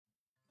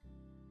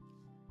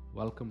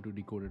Welcome to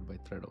Decoded by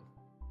Threado,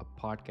 a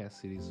podcast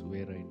series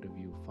where I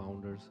interview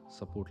founders,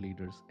 support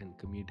leaders, and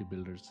community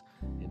builders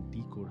and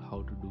decode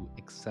how to do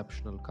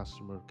exceptional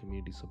customer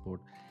community support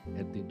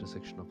at the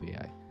intersection of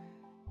AI.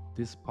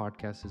 This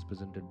podcast is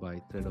presented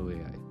by Threado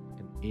AI,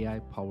 an AI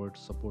powered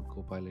support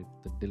copilot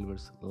that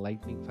delivers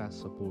lightning fast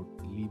support,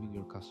 leaving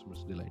your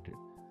customers delighted.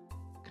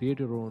 Create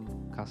your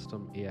own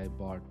custom AI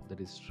bot that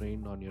is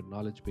trained on your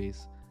knowledge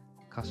base,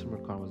 customer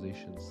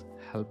conversations,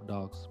 help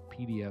docs,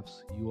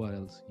 PDFs,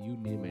 URLs, you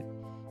name it,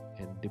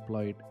 and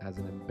deploy it as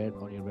an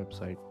embed on your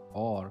website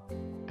or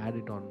add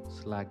it on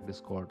Slack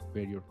Discord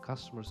where your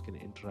customers can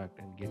interact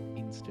and get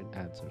instant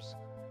answers.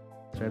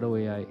 Threado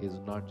AI is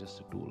not just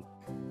a tool,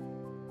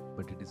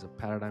 but it is a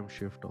paradigm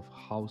shift of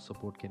how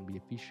support can be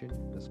efficient,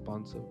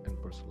 responsive,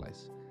 and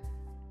personalized.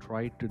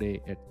 Try it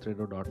today at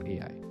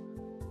threado.ai.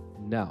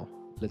 Now,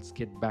 let's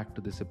get back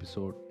to this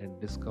episode and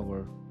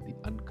discover the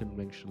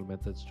unconventional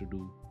methods to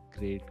do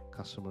great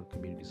customer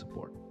community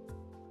support.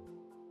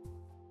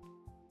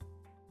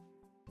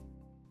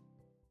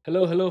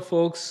 Hello,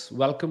 folks.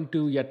 Welcome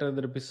to yet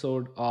another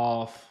episode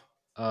of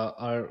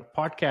our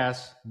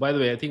podcast. By the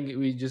way, I think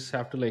we just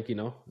have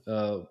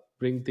to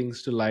bring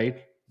things to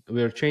light.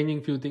 We're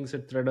changing few things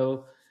at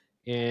Threado,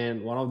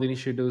 and one of the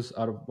initiatives,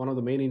 or one of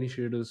the main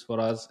initiatives for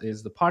us,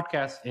 is the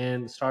podcast.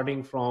 And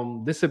starting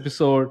from this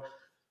episode,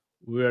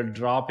 we're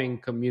dropping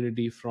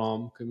community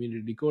from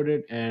Community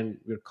Decoded, and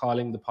we're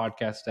calling the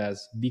podcast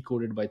as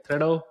Decoded by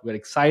Threado. We're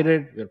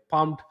excited, we're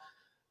pumped,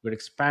 we're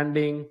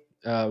expanding.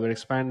 We're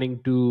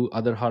expanding to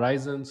other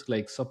horizons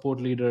like support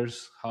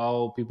leaders,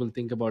 how people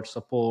think about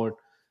support,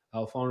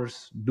 how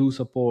founders do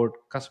support,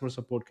 customer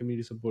support,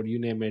 community support, you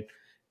name it.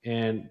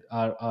 And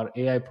our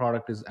AI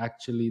product is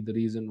actually the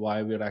reason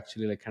why we're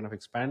actually like kind of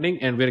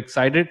expanding, and we're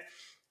excited.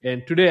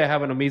 And today I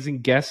have an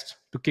amazing guest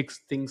to kick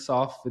things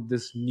off with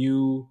this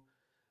new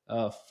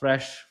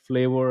fresh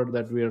flavor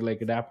that we are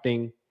like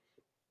adapting.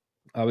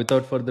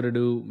 Without further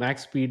ado,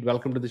 Max Speed,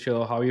 welcome to the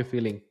show. How are you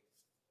feeling?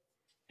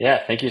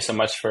 Yeah, thank you so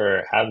much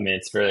for having me.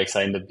 It's really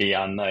exciting to be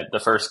on the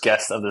first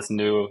guest of this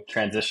new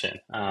transition.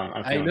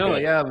 I'm I feeling know,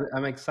 good. yeah,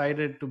 I'm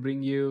excited to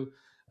bring you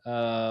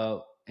uh,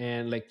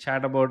 and like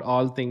chat about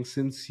all things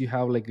since you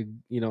have like a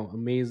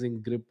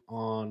amazing grip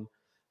on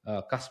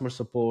customer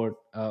support.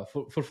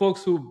 For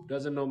folks who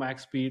doesn't know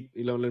Max Speed,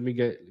 let me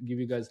give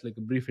you guys like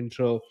a brief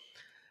intro.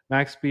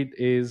 Max Speed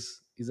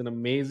is an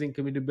amazing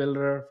community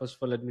builder. First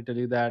of all, let me tell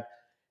you that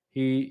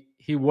he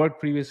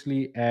worked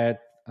previously at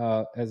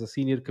as a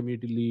senior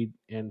community lead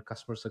and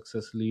customer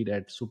success lead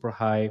at Super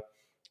High,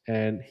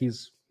 and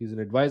he's an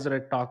advisor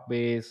at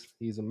Talkbase.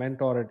 He's a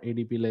mentor at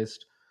ADP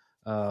List,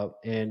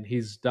 and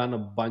he's done a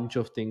bunch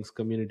of things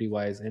community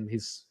wise. And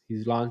he's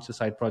launched a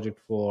side project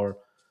for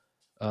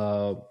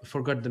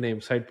forgot the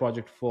name, side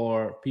project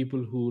for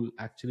people who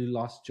actually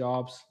lost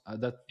jobs.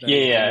 That Yeah,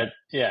 is yeah, really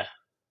yeah.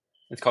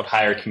 It's called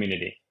Higher uh,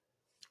 Community.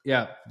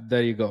 yeah.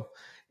 There you go.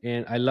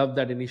 And I love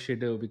that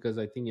initiative because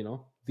I think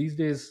these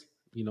days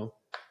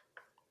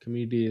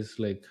community is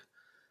like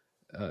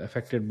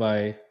affected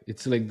by,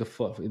 it's like the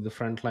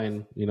front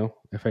line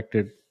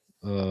affected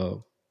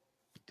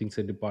things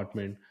in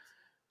department.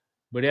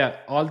 But yeah,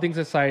 all things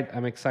aside,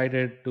 I'm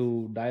excited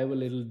to dive a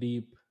little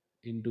deep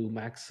into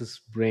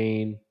Max's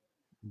brain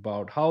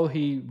about how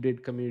he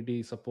did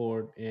community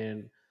support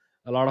and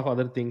a lot of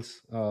other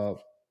things,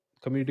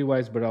 community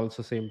wise, but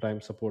also same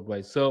time support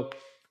wise. So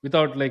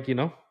without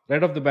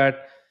right off the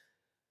bat,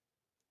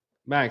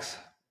 Max,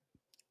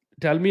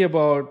 tell me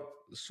about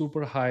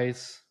Super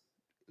High's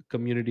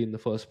community in the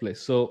first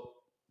place. So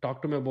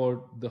talk to me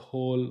about the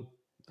whole,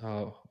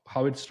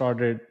 how it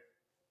started,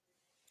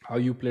 how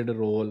you played a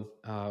role.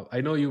 I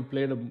know you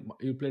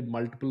played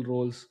multiple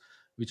roles,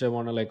 which I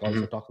want to like hmm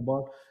also talk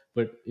about.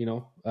 But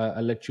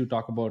I'll let you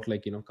talk about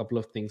like a couple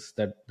of things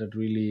that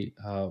really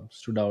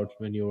stood out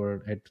when you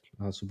were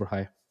at Super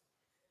High.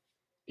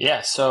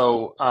 Yeah,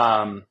 so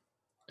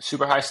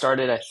Super High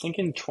started, I think,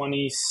 in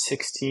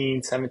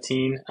 2016,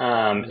 17.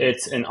 Mm,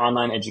 It's an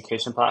online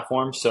education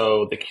platform.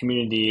 So the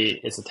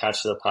community is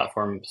attached to the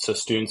platform. So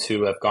students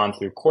who have gone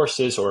through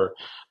courses or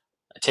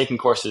taking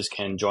courses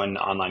can join an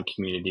online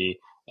community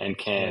and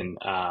right. can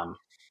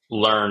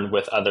learn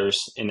with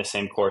others in the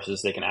same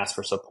courses. They can ask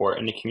for support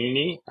in the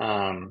community.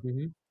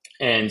 Mm-hmm.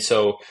 And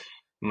so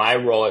my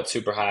role at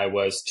Super High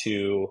was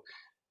to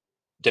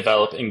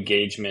develop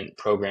engagement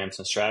programs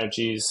and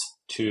strategies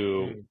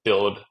to Mm,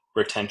 build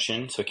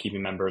retention, so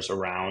keeping members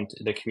around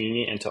the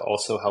community, and to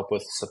also help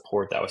with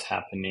support that was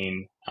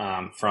happening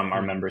from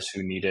our mm, members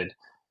who needed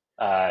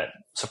uh,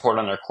 support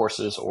on their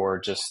courses or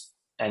just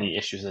any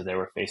issues that they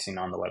were facing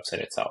on the website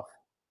itself.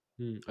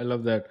 I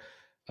love that.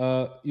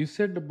 You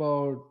said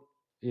about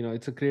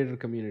it's a creator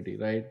community,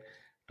 right?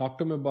 Talk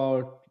to me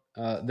about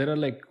there are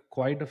like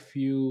quite a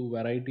few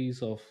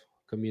varieties of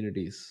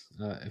communities.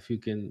 If you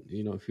can,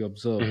 if you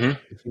observe, hmm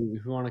if you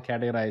want to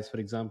categorize, for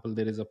example,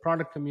 there is a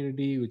product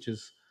community which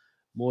is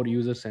more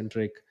user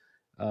centric,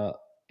 uh,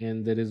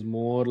 and there is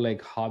more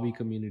like hobby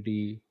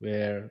community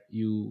where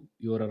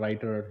you're a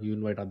writer, you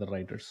invite other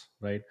writers,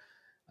 right?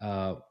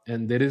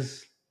 And there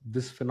is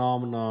this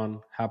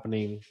phenomenon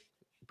happening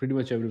pretty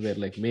much everywhere.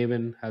 Like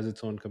Maven has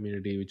its own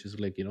community, which is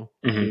like, a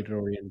Hmm. creator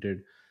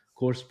oriented,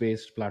 course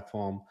based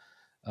platform.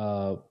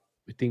 uh,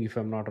 I think, if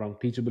I'm not wrong,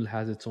 Teachable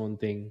has its own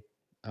thing,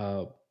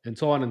 uh, and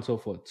so on and so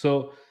forth.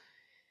 So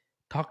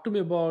talk to me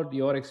about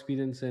your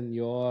experience and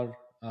your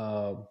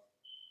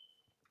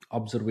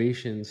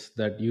observations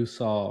that you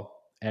saw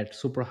at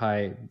Super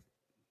High,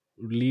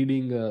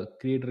 leading a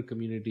creator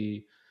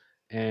community.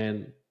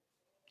 And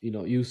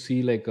you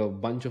see like a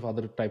bunch of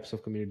other types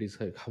of communities.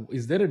 Like,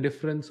 is there a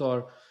difference,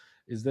 or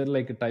is there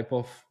like a type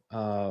of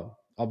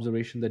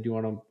observation that you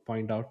want to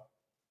point out?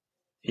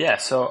 Yeah,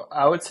 so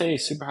I would say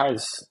Super High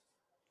is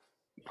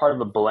part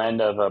of a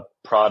blend of a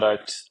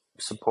product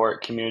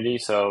support community.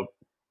 So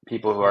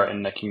people who are Mm,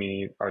 in the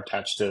community are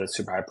attached to the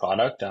Super High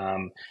product,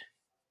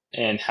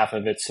 and half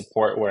of it's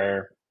support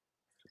where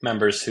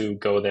members who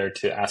go there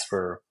to ask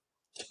for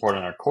support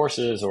on our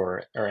courses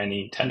or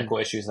any mm, technical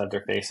issues that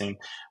they're facing.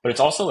 But it's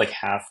also like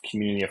half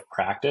community of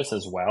practice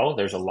as well.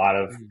 There's a lot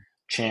of mm,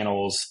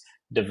 channels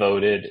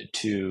devoted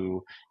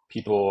to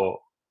people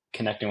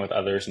connecting with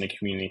others in the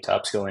community to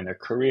upskilling their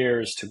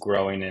careers, to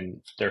growing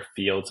in their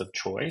fields of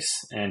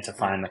choice, and to mm,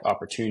 find like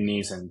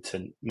opportunities and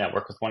to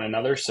network with one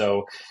another.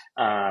 So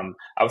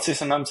I would say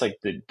sometimes like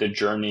the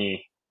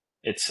journey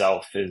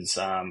itself is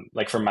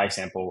like for my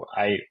example,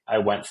 I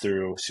went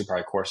through super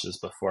high courses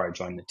before I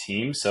joined the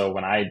team. So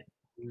when I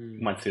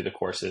went mm, through the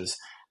courses,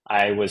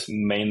 I was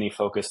mainly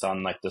focused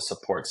on like the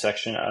support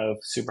section of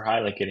super high,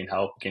 like getting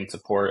help, getting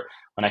support.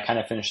 When I kind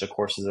of finished the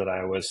courses that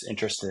I was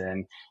interested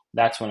in,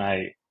 that's when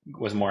I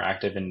was more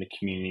active in the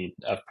community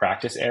of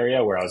practice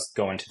area where I was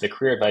going to the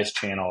career advice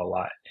channel a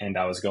lot and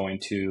I was going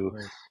to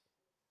right.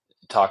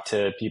 talk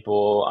to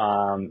people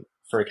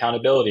for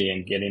accountability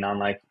and getting on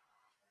like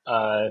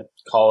uh,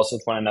 calls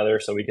with one another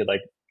so we could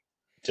like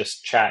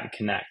just chat and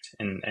connect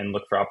and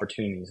look for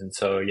opportunities. And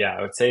so, yeah,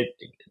 I would say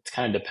it's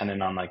kind of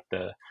dependent on like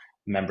the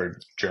member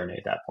journey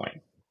at that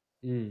point.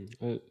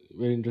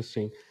 Very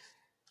interesting.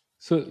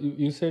 So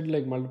you said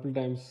like multiple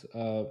times,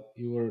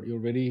 you're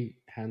very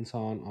hands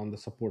on the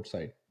support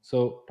side.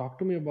 So talk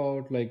to me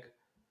about like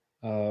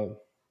uh,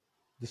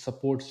 the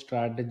support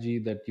strategy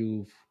that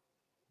you've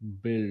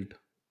built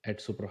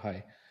at Super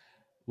High.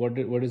 What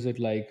is it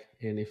like?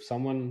 And if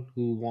someone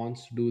who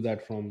wants to do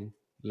that from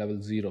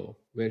level zero,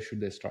 where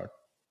should they start?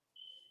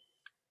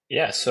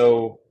 Yeah.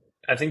 So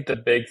I think the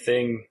big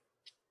thing,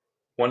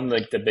 one of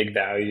like the big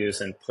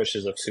values and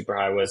pushes of Super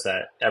High was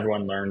that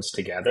everyone learns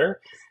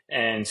together.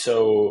 And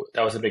so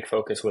that was a big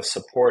focus with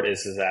support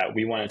is that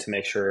we wanted to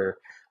make sure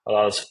a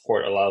lot of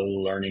support, a lot of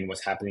learning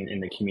was happening in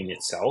the community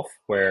itself,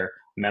 where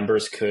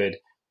members could,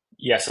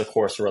 yes, of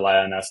course, rely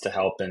on us to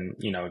help and,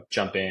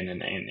 jump in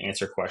and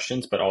answer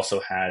questions, but also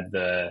had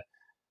the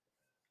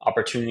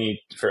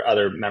opportunity for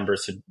other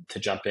members to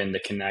jump in, to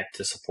connect,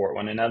 to support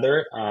one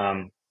another.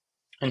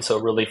 And so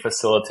really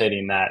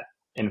facilitating that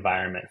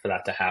environment for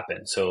that to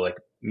happen. So like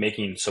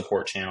making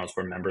support channels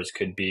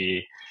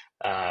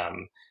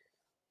um,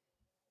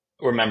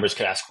 where members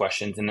could ask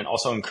questions and then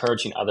also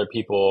encouraging other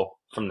people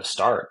from the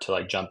start to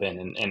like jump in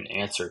and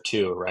answer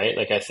too, right?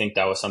 Like I think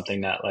that was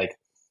something that like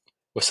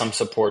with some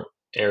support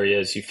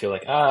areas you feel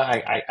like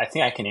I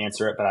think I can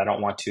answer it but I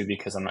don't want to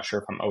because I'm not sure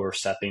if I'm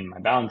overstepping my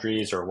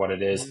boundaries or what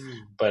it is.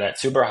 Mm, But at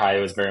super high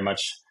it was very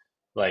much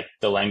like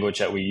the language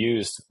that we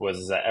used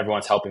was that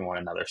everyone's helping one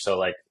another. So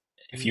like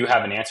if you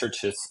have mm, an answer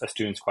to a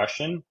student's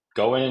question,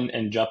 go in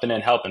and jump in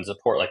and help and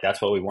support. Like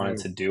that's what we wanted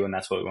right. to do and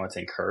that's what we wanted to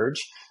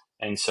encourage.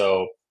 And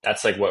so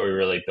that's like what we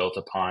really built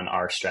upon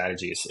our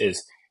strategies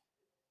is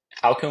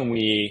how can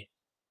we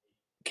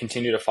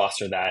continue to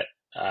foster that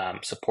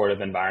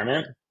supportive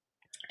environment.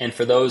 And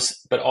for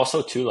those, but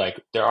also too,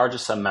 like there are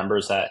just some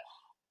members that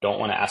don't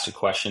want to ask a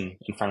question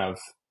in front of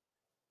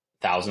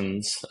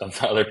thousands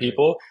of other Right.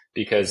 people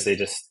because Right.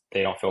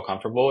 they don't feel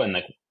comfortable. And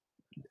like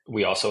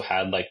we also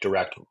had like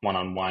direct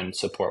one-on-one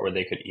support where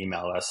they could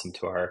email us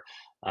into our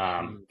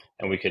Mm,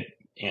 and we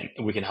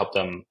can help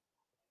them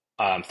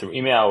through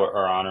email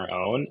or on our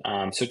own.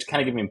 So it's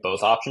kind of giving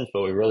both options,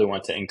 but we really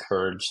want to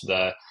encourage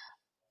the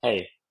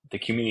hey, the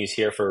community is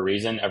here for a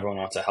reason. Everyone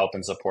wants to help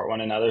and support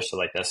one another. So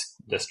like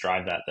this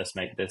drive that this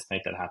make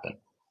that happen.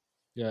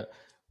 yeah,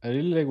 I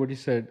really like what you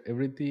said.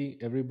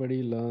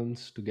 Everybody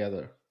learns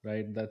together,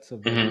 right? That's a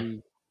Hmm.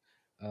 very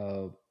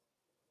uh,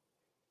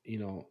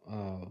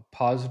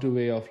 positive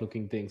way of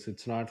looking things.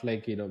 It's not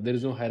like, there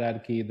is no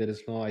hierarchy. There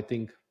is no. I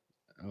think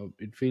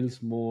it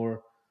feels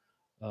more.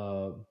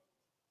 Uh,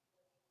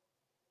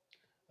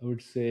 I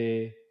would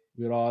say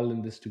we're all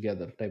in this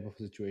together type of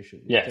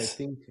situation, which I Yes.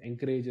 think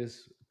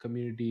encourages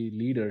community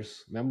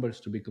leaders, members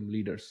to become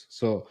leaders.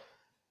 So,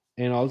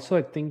 and also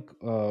I think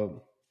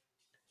the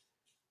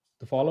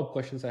follow-up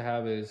questions I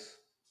have is,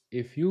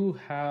 if you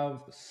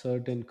have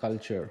certain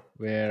culture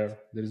where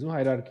there is no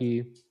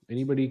hierarchy,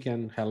 anybody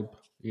can help,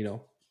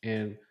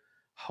 and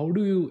how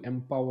do you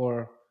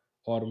empower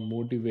or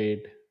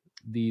motivate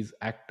these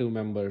active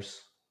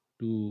members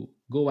to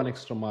go one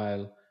extra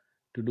mile,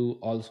 to do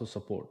also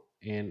support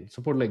and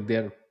support like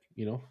their,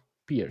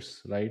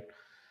 peers, right?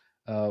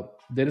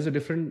 There is a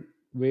different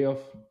way of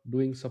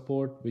doing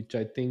support, which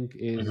I think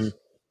Hmm. is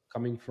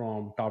coming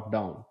from top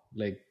down.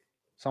 Like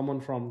someone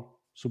from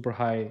super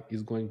high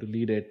is going to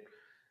lead it.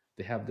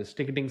 They have this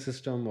ticketing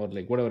system or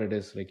like whatever it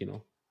is, like,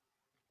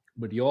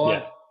 but Yeah.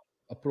 your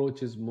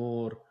approach is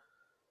more,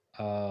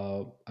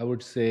 I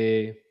would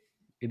say,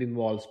 it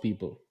involves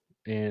people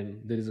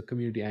and there is a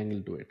community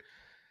angle to it.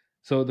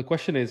 So the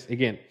question is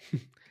again,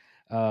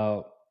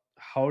 uh,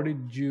 how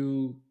did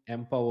you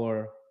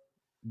empower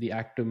the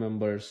active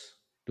members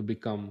to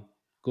become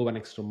go an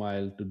extra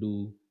mile to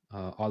do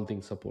all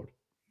things support?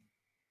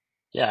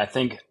 Yeah, I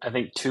think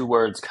two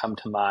words come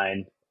to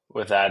mind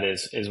with that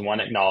is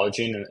one,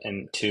 acknowledging,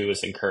 and two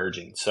is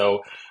encouraging.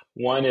 So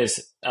one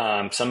is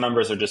some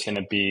members are just going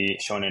to be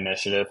showing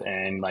initiative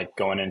and like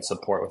going in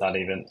support without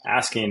even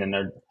asking, and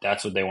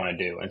that's what they want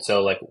to do. And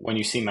so like when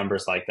you see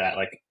members like that,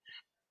 like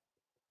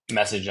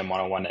message them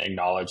one on one to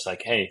acknowledge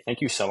like, hey, thank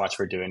you so much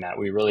for doing that.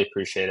 We really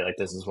appreciate it. Like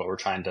this is what we're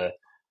trying to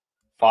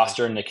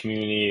foster in the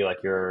community. Like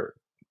you're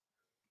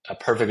a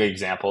perfect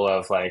example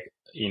of like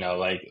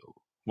like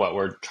what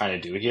we're trying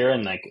to do here,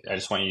 and like I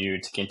just want you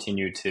to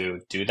continue to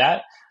do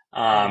that.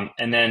 Mm,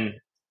 And then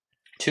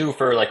two,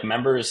 for like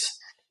members,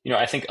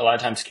 I think a lot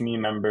of times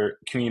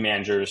community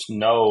managers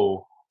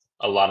know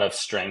a lot of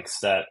strengths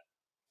that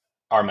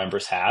our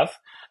members have.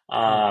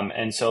 mm,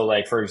 And so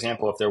like for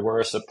example, if there were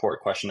a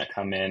support question that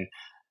come in,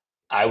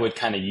 I would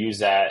kind of use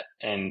that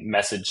and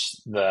message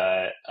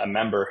the a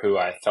member who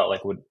I felt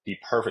like would be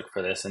perfect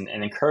for this, and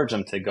encourage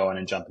them to go in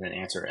and jump in and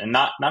answer, and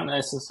not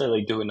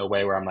necessarily do it in a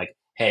way where I'm like,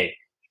 hey,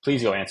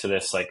 please go answer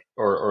this, like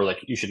or like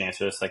you should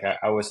answer this. Like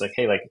I was like,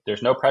 hey, like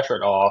there's no pressure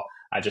at all.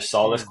 I just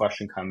saw this mm,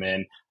 question come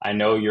in. I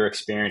know your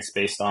experience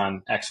based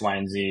on X, Y,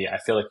 and Z. I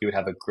feel like you would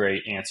have a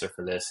great answer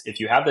for this.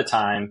 If you have the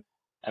time,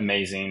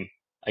 amazing.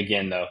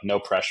 Again, though, no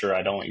pressure.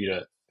 I don't want you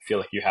to feel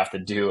like you have to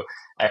do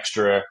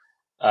extra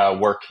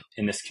work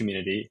in this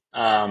community.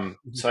 mhm,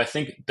 So I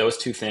think those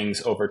two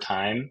things over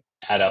time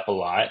add up a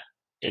lot.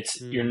 It's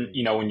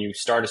mm, when you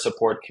start a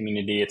support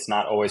community, it's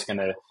not always going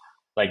to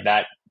like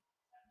that.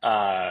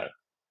 Uh,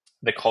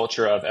 the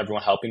culture of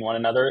everyone helping one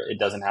another, it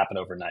doesn't happen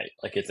overnight.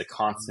 Like it's a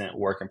constant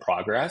work in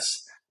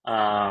progress.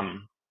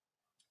 Um,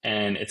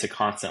 and it's a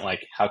constant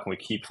like, how can we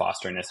keep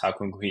fostering this? How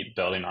can we keep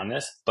building on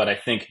this? But I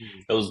think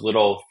mm, those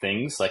little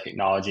things like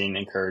acknowledging,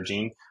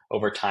 encouraging,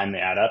 over time they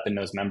add up, and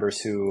those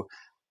members who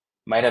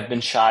might have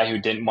been shy, who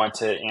didn't want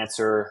to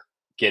answer,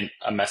 get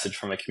a message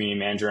from a community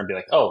manager and be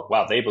like, oh,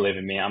 wow, they believe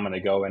in me. I'm going to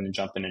go in and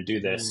jump in and do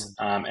this.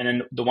 mm, And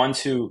then the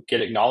ones who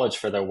get acknowledged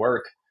for their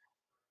work,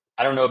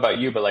 I don't know about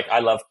you, but like I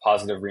love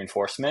positive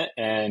reinforcement.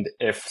 And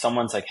if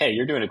someone's like, hey,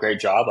 you're doing a great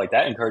job, like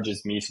that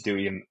encourages me to do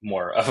even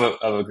more of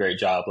a great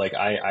job. Like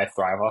I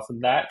thrive off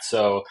of that.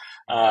 So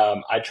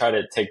I try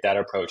to take that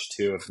approach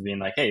too, of being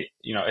like, hey,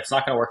 it's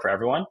not going to work for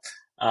everyone.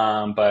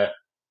 But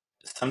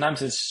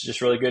sometimes it's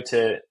just really good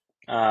to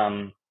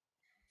um,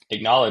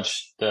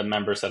 acknowledge the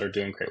members that are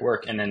doing great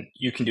work. And then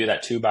you can do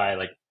that too by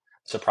like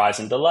surprise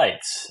and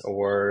delights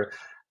or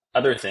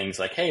other things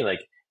like, hey,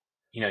 like,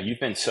 you've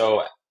been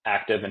so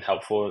active and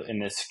helpful in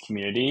this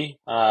community.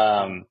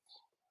 mm.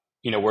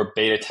 We're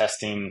beta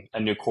testing a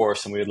new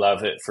course and we'd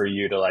love it for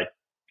you to like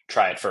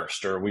try it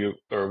first, or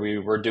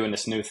we're doing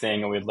this new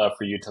thing and we'd love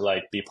for you to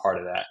like be part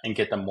of that and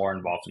get them more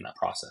involved in that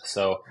process.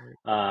 So,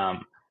 Right.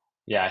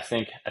 yeah, I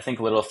think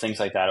little things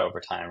like that over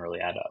time really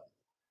add up.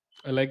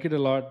 I like it a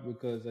lot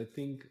because I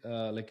think,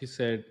 like you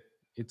said,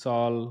 it's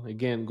all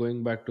again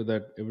going back to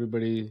that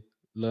everybody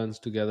learns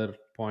together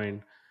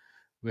point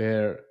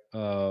where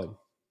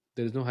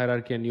there is no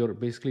hierarchy and you're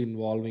basically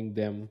involving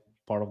them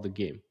part of the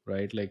game,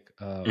 right? Like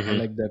I Hmm.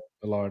 like that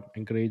a lot,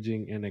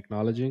 encouraging and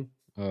acknowledging.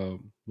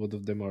 Both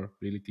of them are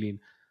really clean.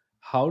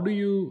 How do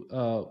you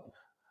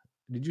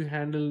did you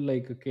handle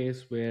like a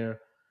case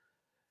where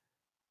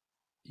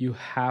you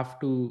have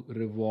to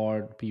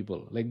reward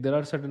people? Like there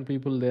are certain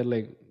people, they're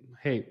like,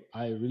 hey,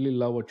 I really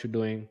love what you're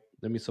doing,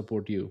 let me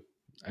support you,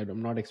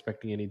 I'm not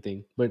expecting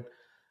anything. But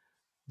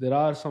there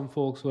are some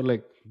folks who are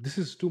like, this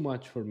is too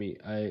much for me,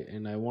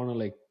 I want to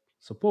like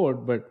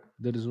support, but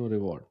there is no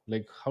reward.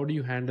 Like how do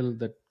you handle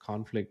that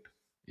conflict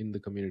in the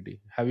community?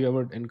 Have you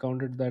ever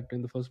encountered that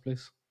in the first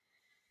place?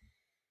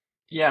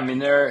 Yeah, I mean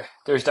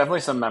there's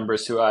definitely some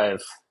members who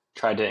I've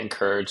tried to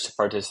encourage to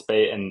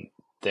participate, and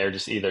they're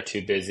just either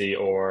too busy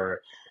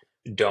or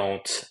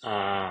don't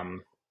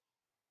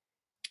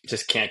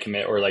just can't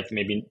commit, or like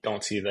maybe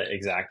don't see the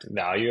exact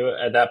value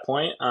at that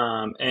point.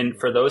 And Mm,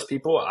 for those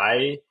people,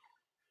 I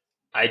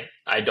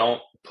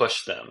don't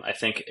push them. I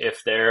think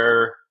if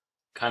they're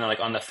kind of like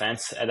on the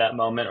fence at that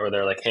moment, or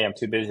they're like, hey, I'm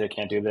too busy, I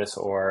can't do this,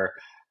 or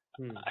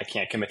mm, I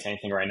can't commit to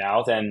anything right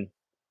now, then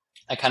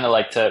I kind of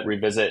like to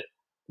revisit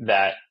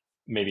that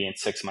maybe in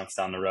 6 months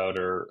down the road,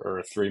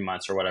 or 3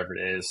 months or whatever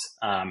it is.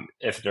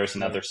 If there's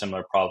another right.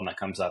 similar problem that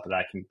comes up, that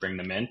I can bring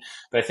them in.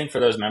 But I think for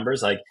those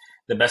members, like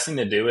the best thing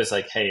to do is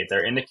like, hey,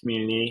 they're in the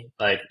community,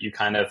 like you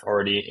kind of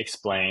already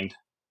explained,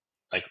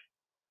 like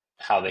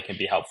how they can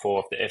be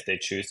helpful if they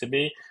choose to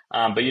be.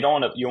 But you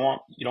don't want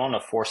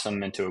to force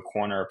them into a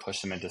corner or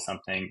push them into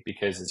something,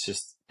 because it's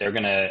just they're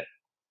gonna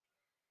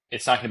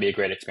it's not going to be a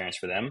great experience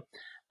for them.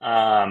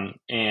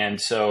 And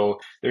so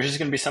there's just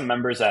going to be some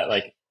members that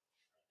like,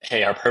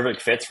 hey, are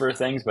perfect fits for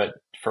things, but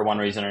for one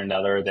reason or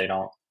another,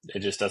 it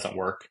just doesn't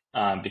work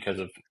because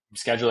of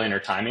scheduling or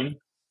timing.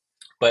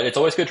 But it's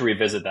always good to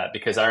revisit that,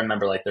 because I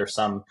remember like there's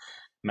some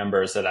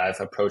members that I've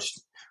approached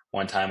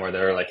one time where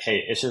they're like,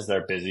 hey, it's just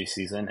their busy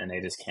season and they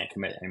just can't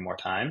commit any more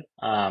time.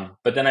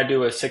 But then I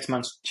do a 6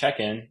 month check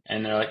in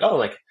and they're like, oh,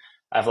 like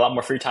I have a lot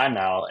more free time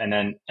now. And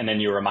then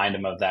you remind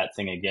them of that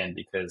thing again,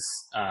 because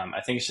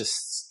I think it's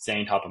just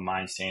staying top of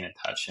mind, staying in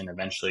touch, and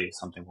eventually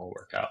something will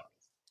work out.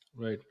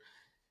 Right.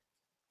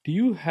 Do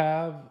you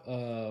have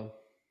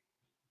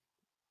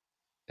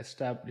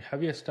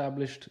you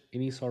established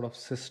any sort of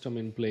system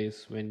in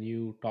place when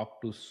you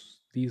talk to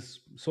these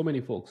so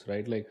many folks,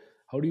 right? Like,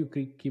 how do you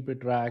keep a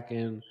track,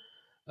 and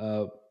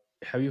uh,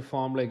 have you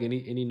formed like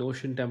any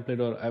Notion template?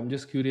 Or I'm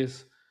just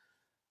curious,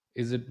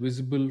 is it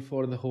visible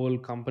for the whole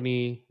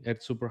company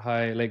at Super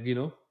High? Like,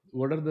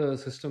 what are the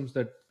systems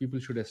that people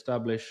should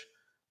establish,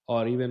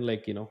 or even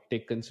like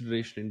take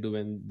consideration into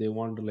when they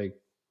want to like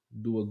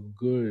do a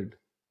good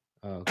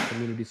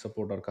community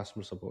support or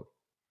customer support?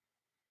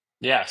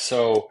 Yeah.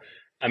 So,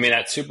 I mean,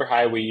 at Super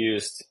High, we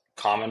used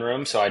Common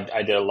Room. So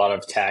I did a lot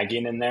of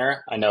tagging in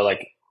there. I know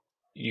like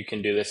you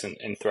can do this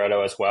in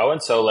Threado as well.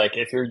 And so like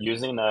if you're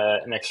using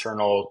an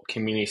external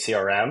community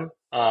CRM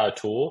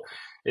tool,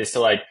 is to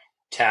like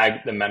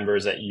tag the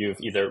members that you've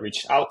either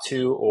reached out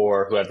to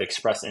or who have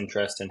expressed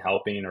interest in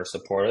helping or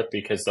supportive,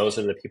 because those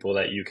are the people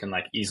that you can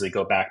like easily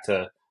go back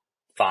to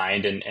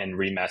find and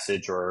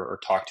remessage or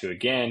talk to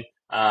again.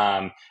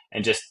 And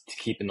just to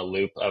keep in the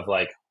loop of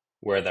like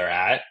where they're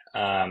at.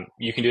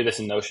 You can do this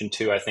in Notion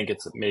too. I think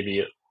it's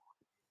maybe,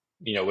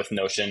 with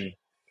Notion,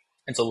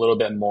 it's a little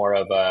bit more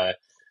of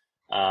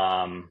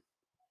um,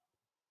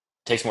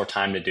 takes more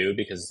time to do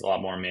because it's a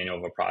lot more manual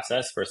of a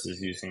process versus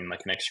using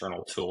like an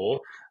external tool,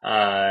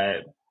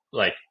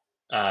 like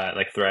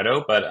like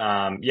Threado. But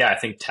yeah, I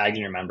think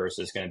tagging your members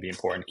is going to be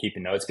important.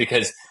 Keeping notes,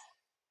 because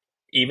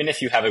even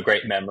if you have a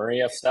great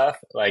memory of stuff,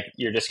 like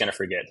you're just going to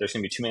forget. There's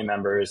going to be too many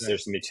members. Right.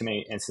 There's going to be too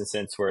many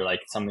instances where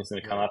like something's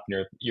going to come Right. up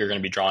and you're going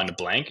to be drawing a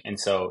blank. And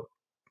so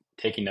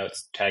taking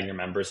notes, tagging your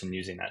members, and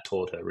using that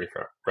tool to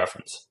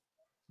reference.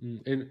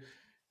 And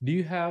do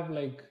you have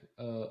like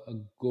a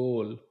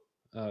goal?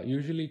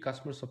 Usually,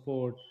 customer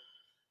support,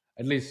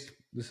 at least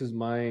this is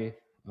my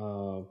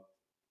uh,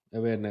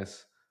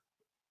 awareness,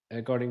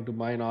 according to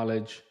my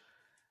knowledge,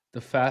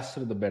 the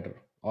faster the better,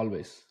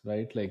 always,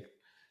 right? Like,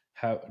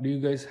 do you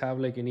guys have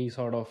like any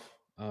sort of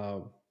uh,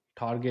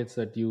 targets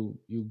that you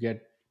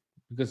get?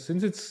 Because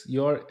since it's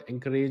you're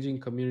encouraging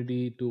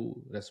community to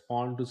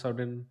respond to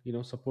certain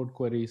support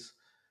queries,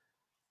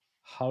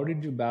 how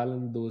did you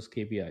balance those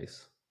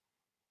KPIs?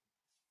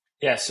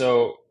 Yeah.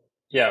 So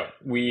yeah,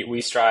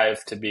 we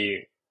strive to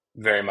be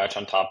very much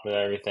on top of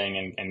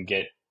everything and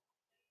get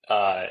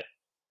uh,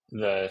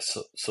 the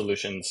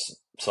solutions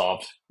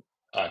solved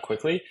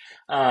quickly.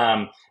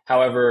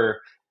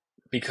 However,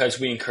 because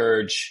we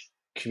encourage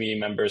community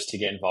members to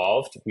get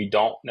involved, we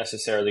don't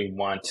necessarily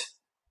want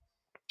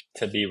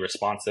to be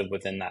responsive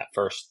within that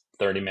first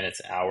 30 minutes,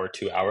 hour,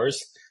 2 hours.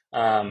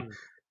 Um, Mm.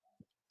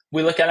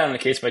 we look at it on a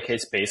case by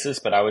case basis,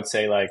 but I would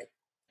say like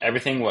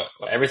everything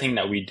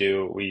that we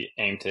do, we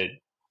aim to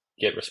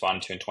get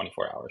responded to in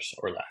 24 hours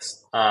or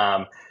less.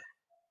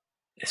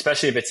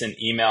 Especially if it's an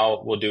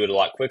email, we'll do it a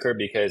lot quicker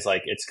because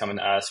like it's coming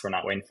to us. We're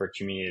not waiting for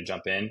community to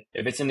jump in.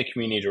 If it's in the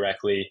community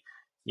directly,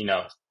 you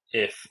know,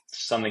 if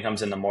something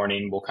comes in the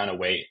morning, we'll kind of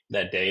wait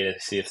that day to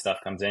see if stuff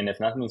comes in. If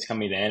nothing's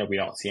coming in, if we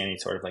don't see any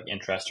sort of like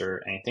interest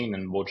or anything,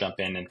 then we'll jump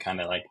in and kind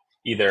of like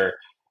either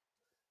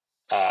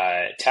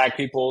tag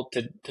people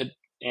to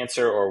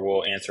answer or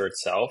we'll answer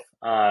itself.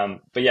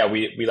 But yeah,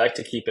 we like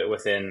to keep it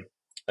within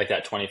like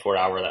that 24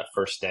 hour, that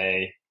first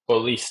day, well,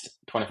 at least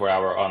 24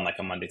 hour on like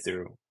a Monday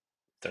through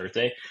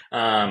Thursday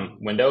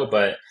window.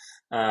 But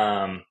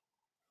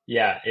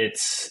yeah,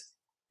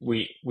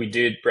 we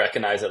did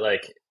recognize that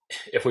like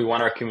if we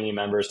want our community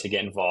members to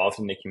get involved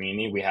in the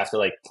community, we have to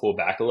like pull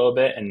back a little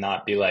bit and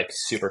not be like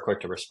super quick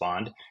to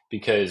respond,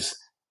 because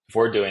if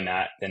we're doing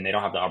that, then they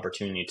don't have the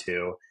opportunity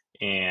to,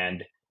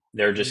 and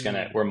they're just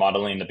Mm. we're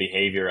modeling the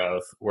behavior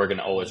of we're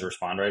gonna always Mm.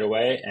 respond right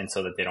away, and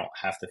so that they don't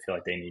have to feel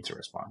like they need to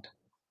respond.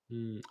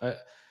 Mm.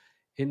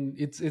 And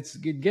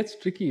it gets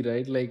tricky,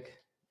 right?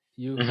 Like,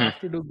 you Hmm. have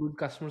to do good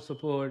customer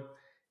support,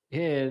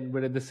 and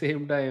but at the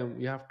same time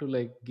you have to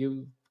like give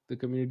the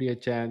community a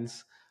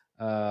chance.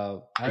 I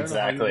don't know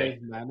how you guys Exactly.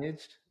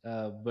 managed,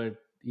 but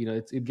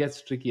it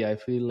gets tricky. I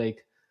feel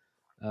like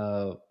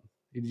uh,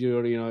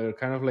 you're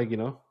kind of like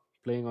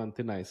playing on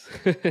thin ice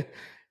at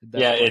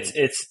Yeah, that point.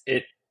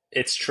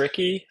 it's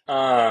tricky.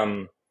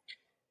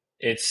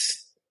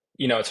 It's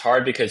it's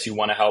hard because you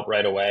want to help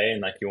right away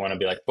and like you want to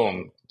be like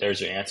boom,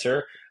 there's your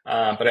answer.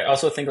 But I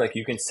also think like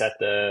you can set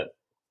the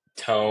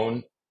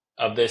tone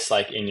of this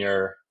like in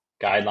your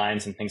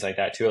guidelines and things like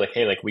that too. Like,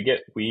 hey, like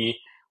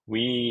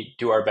we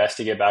do our best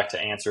to get back to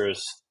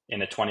answers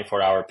in a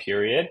 24-hour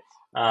period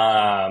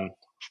on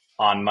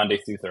Monday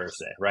through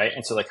Thursday, right?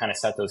 And so like kind of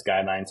set those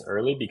guidelines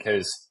early,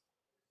 because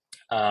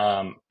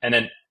and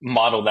then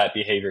model that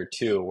behavior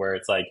too, where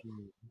it's like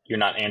Mm. you're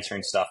not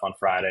answering stuff on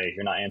Friday,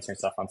 you're not answering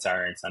stuff on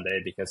Saturday and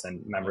Sunday, because then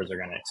Right. members are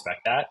going to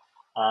expect that.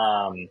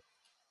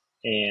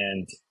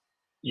 And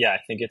yeah, I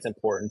think it's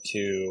important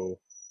to,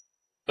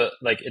 but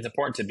like it's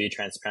important to be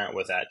transparent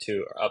with that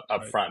too up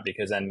Right. front,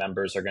 because then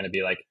members are going to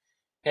be like,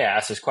 hey, I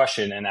asked this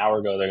question an hour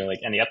ago. They're going to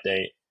like, any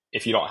update,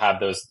 if you don't have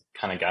those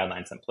kind of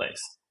guidelines in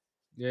place.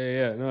 Yeah, yeah,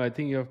 yeah. No, I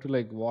think you have to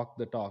like walk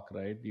the talk,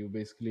 right? You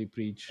basically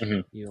preach,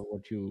 Hmm.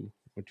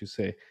 what you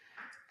say.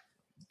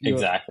 You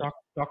Exactly.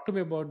 talk to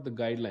me about the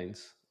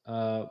guidelines.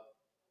 I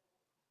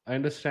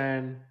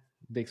understand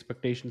the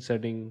expectation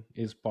setting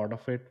is part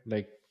of it.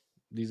 Like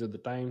these are the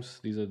times,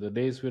 these are the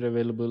days we're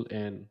available,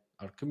 and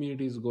our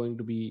community is going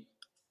to be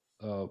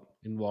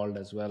involved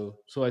as well.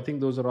 So I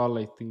think those are all,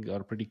 I think,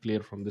 are pretty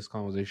clear from this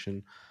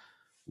conversation.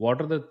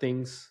 What are the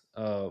things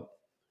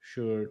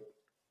should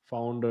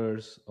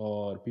founders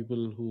or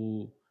people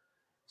who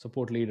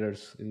support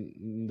leaders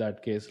in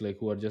that case, like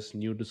who are just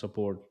new to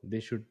support, they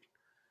should,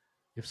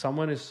 if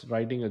someone is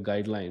writing a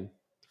guideline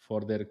for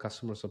their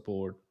customer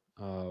support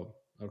or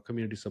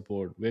community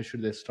support, where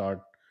should they start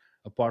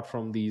apart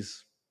from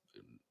these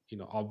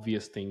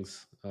obvious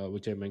things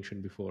which I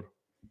mentioned before?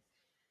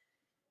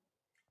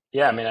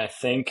 Yeah, I mean, I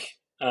think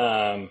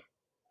one,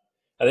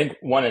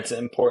 it's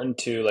important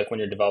to, like, when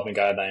you're developing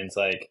guidelines,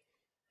 like,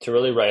 to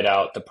really write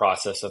out the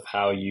process of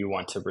how you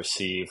want to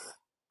receive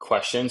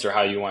questions, or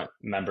how you want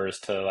members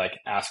to like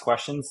ask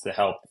questions to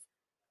help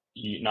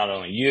you, not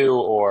only you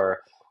or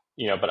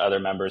but other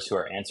members who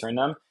are answering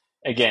them.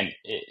 Again,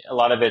 a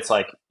lot of it's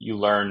like you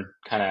learn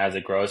kind of as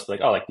it grows.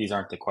 Like, oh, like these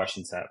aren't the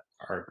questions that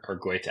are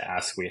great to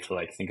ask. We have to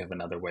like think of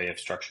another way of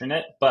structuring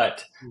it.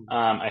 But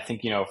Mm. I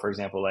think for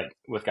example, like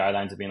with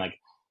guidelines of being like,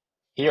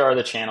 here are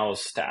the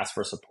channels to ask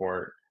for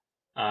support.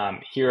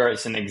 Here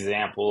is an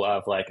example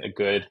of like a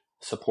good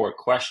support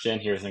question.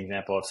 Here's an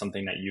example of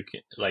something that you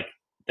can like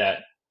that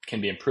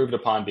can be improved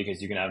upon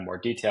because you can add more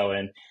detail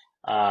in.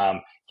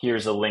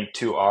 Here's a link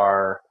to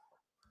our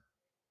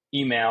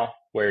email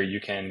where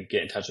you can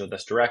get in touch with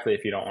us directly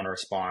if you don't want to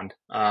respond.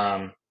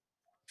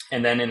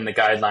 And then in the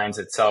guidelines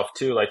itself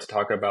too, like to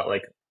talk about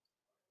like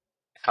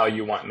how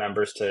you want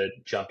members to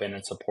jump in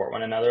and support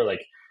one another.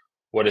 Like,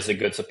 what is a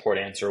good support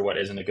answer? What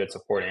isn't a good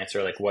support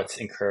answer? Like, what's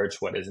encouraged?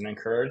 What isn't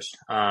encouraged?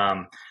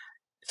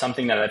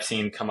 Something that I've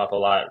seen come up a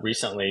lot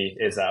recently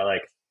is that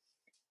like,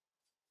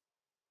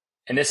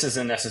 and this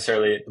isn't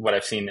necessarily what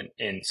I've seen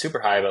in Super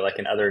High, but like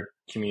in other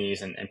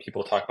communities, and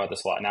people talk about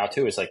this a lot now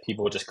too, is like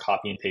people just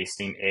copy and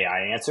pasting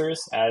AI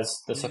answers as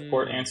the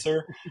support Mm.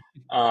 answer.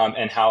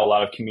 And how a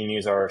lot of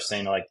communities are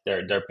saying like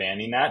they're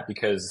banning that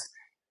because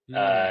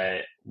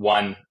Mm.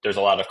 one, there's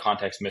a lot of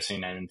context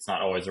missing and it's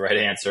not always the right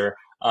answer.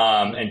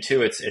 Right. And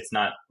two, it's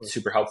not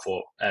super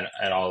helpful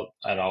at all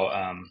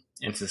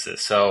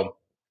instances. So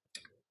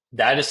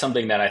that is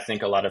something that I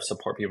think a lot of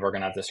support people are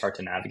going to have to start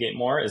to navigate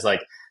more, is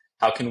like,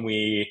 how can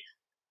we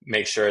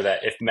make sure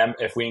that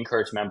if we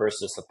encourage members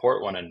to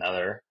support one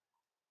another,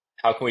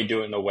 how can we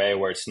do it in a way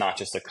where it's not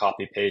just a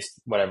copy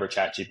paste whatever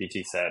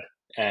ChatGPT said,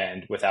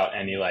 and without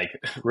any like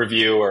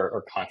review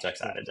or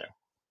context Right. added there?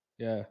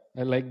 Yeah,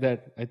 I like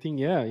that. I think,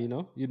 yeah, you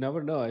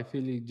never know. I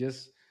feel you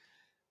just,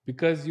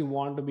 because you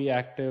want to be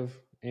active,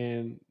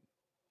 and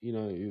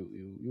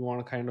you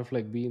want to kind of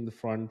like be in the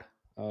front,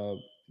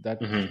 that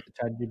Hmm.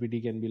 chat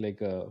gpt can be like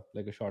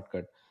a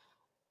shortcut.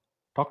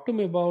 Talk to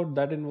me about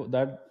that.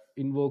 That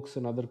invokes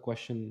another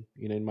question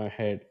in my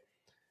head.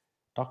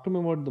 Talk to me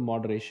about the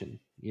moderation.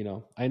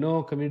 I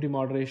know community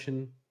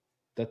moderation,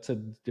 that's a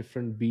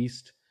different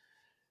beast.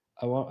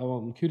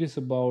 I'm curious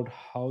about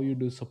how you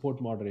do support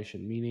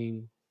moderation,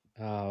 meaning,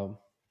 um,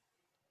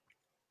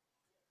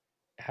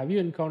 have you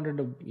encountered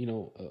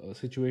a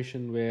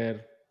situation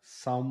where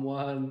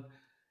someone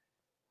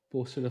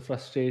posted a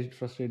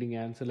frustrating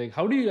answer? Like,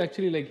 how do you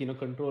actually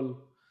control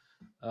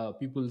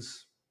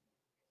people's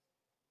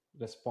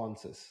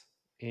responses,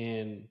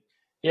 and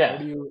how Yeah.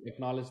 do you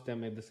acknowledge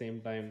them at the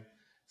same time,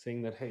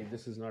 saying that, hey,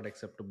 this is not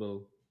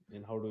acceptable,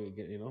 and how do we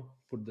get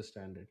put the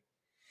standard?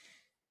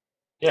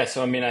 Yeah.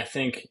 So, I mean, I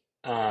think,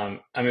 I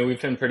mean,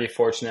 we've been pretty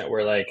fortunate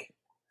where like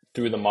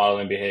through the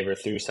modeling behavior,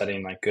 through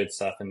setting like good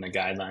stuff in the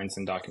guidelines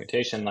and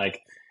documentation,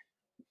 like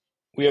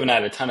we haven't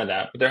had a ton of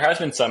that, but there has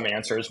been some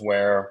answers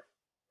where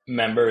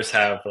members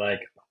have like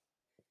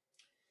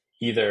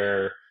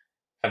either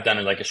have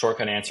done like a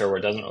shortcut answer where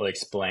it doesn't really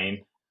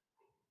explain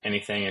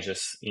anything. It's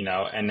just,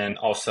 and then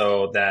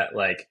also that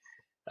like,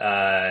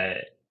 uh,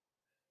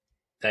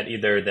 that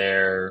either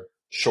they're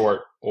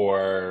short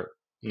or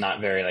not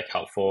very like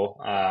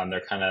helpful.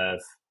 They're kind of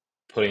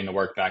putting the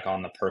work back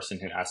on the person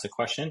who asked the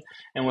question.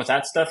 And with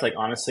that stuff, like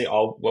honestly,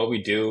 all what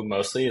we do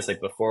mostly is like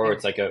before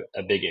it's like a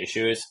big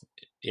issue is,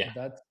 yeah.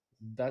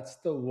 That's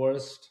the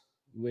worst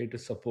way to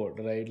support,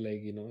 right?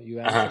 Like,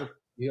 Uh-huh.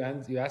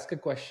 you ask a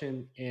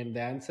question, and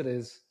the answer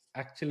is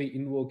actually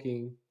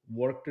invoking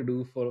work to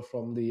do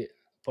from the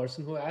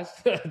person who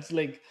asked. It's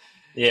like,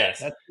 Yes.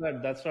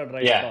 that's not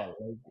right at Yeah. all.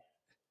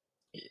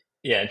 Like,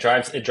 Yeah, it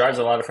drives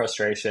a lot of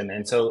frustration.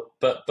 And so,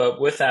 but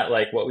with that,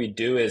 like what we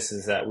do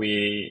is that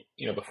we,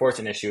 before it's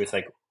an issue, it's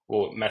like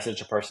we'll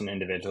message a person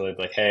individually,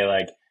 like, hey,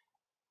 like,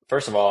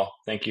 first of all,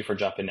 thank you for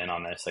jumping in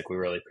on this. Like, we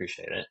really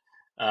appreciate it.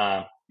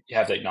 You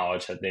have to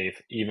acknowledge that they've,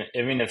 even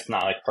if it's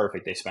not like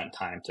perfect, they spent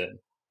time to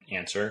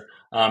answer.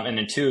 And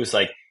then two is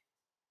like,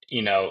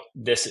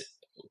 this,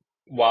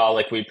 while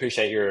like we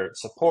appreciate your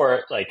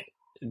support, like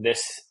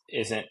this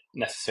isn't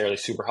necessarily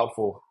super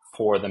helpful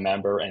for the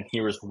member, and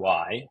here's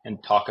why,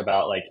 and talk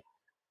about like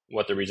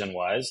what the reason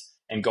was.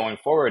 And going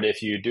forward,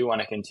 if you do want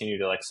to continue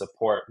to like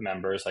support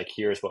members, like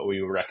here's what we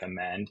would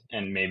recommend,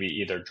 and maybe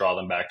either draw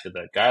them back to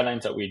the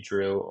guidelines that we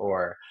drew,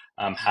 or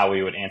how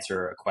we would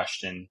answer a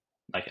question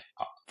like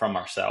from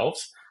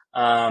ourselves.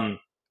 And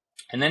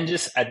then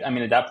just, I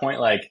mean, at that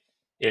point,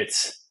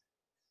 it's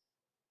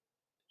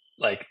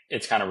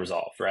it's kind of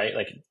resolved, right?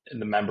 Like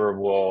the member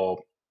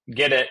will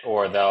get it,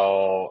 or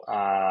they'll,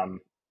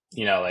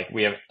 like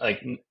we have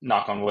like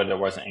knock on wood, there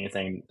wasn't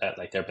anything that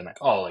like they've been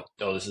like, oh,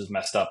 this is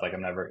messed up. Like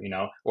I'm never,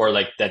 or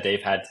like that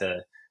they've had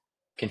to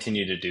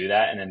continue to do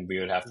that. And then we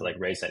would have to like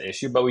raise that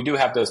issue. But we do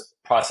have those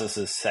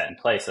processes set in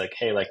place. Like,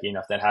 hey, like,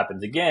 if that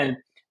happens again,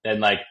 then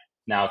like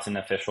now it's an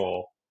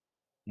official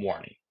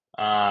warning.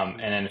 And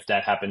then if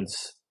that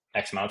happens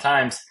X amount of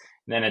times,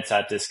 then it's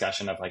that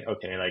discussion of like,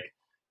 okay, like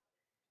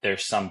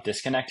there's some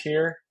disconnect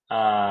here.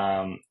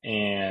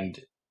 And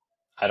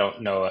I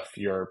don't know if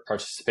your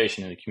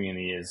participation in the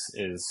community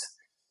is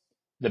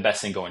the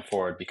best thing going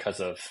forward because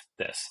of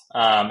this.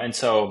 And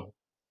so,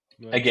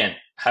 again,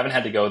 haven't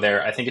had to go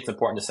there. I think it's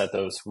important to set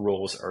those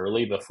rules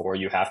early before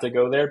you have to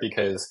go there,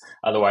 because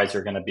otherwise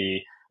you're going to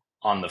be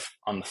on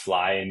the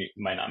fly and you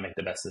might not make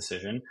the best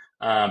decision.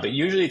 But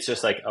usually it's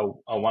just like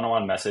a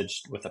one-on-one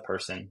message with a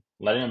person,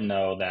 letting them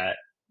know that,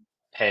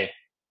 hey,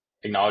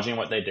 acknowledging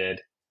what they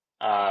did.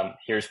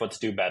 Here's what to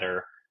do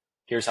better.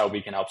 Here's how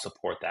we can help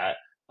support that.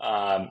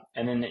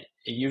 And then it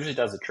usually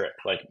does the trick.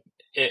 Like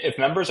if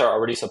members are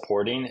already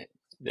supporting,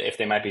 if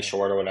they might be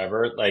short or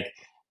whatever, like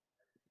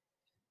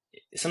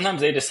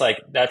sometimes they just like,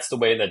 that's the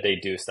way that they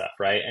do stuff.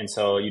 Right. And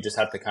so you just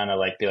have to kind of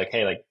like be like,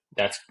 hey, like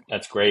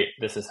that's great.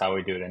 This is how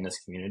we do it in this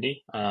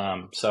community.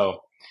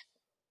 So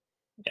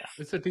yeah,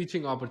 it's a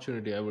teaching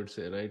opportunity, I would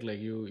say, right? Like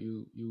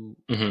you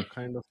mm-hmm.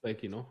 kind of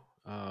like,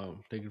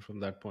 take it from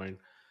that point.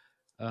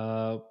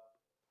 uh,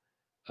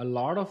 a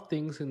lot of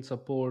things in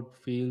support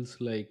feels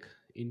like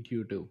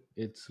intuitive.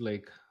 It's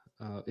like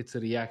it's a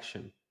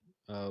reaction.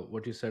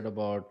 What you said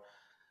about,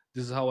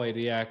 this is how I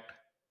react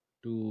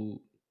to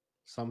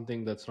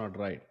something that's not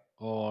right,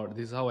 or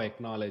this is how I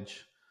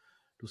acknowledge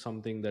to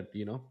something that,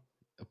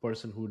 a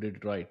person who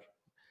did right,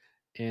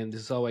 and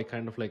this is how I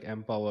kind of like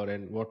empower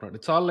and whatnot.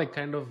 It's all like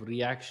kind of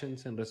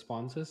reactions and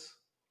responses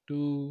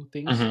to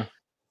things. Mm-hmm.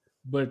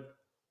 But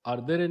are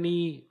there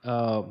any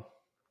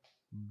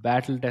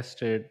battle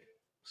tested,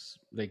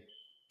 like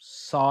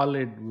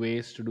solid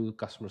ways to do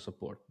customer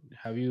support?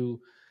 Have you,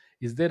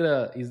 is there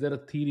a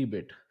theory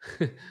bit?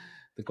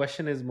 The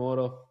question is more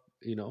of,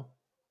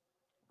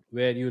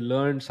 where you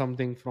learned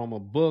something from a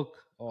book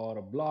or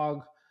a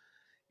blog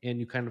and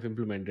you kind of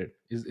implement it.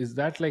 Is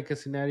that like a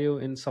scenario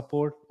in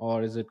support,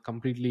 or is it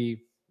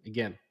completely,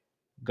 again,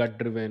 gut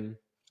driven,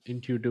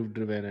 intuitive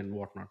driven, and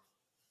whatnot?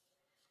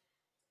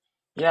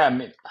 Yeah, I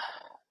mean,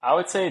 I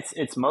would say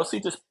it's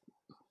mostly just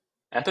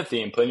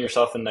empathy and putting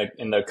yourself in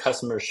the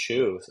customer's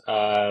shoes,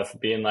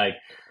 being like,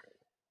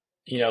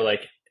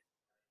 like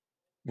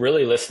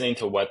really listening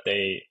to what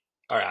they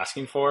are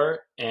asking for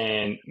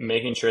and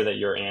making sure that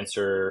your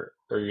answer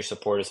or your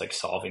support is like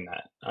solving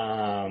that.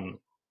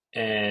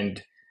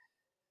 And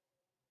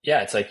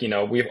yeah, it's like,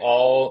 we've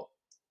all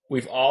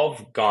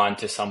gone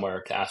to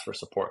somewhere to ask for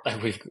support.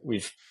 Like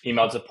we've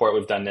emailed support,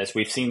 we've done this,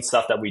 we've seen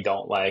stuff that we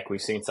don't like,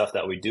 we've seen stuff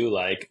that we do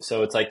like.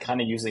 So it's like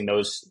kind of using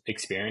those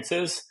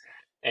experiences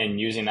and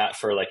using that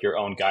for like your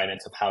own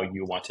guidance of how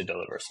you want to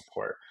deliver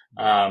support.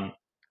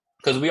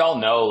 Because we all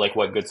know like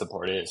what good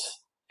support is.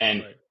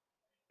 And Right.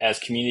 as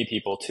community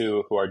people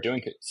too, who are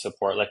doing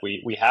support, like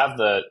we have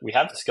the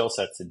skill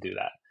sets to do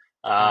that.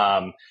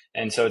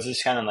 And so it's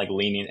just kind of like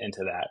leaning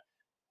into that.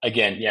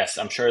 Again, yes,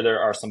 I'm sure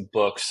there are some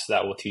books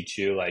that will teach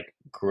you like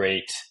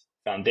great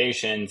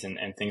foundations and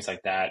things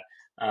like that.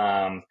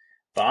 But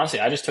honestly,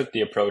 I just took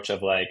the approach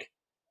of like,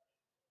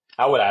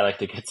 how would I like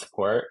to get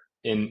support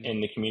in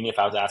the community if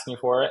I was asking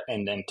for it,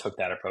 and then took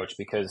that approach,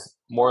 because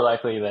more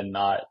likely than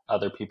not,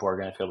 other people are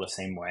going to feel the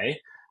same way.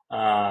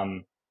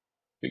 Um,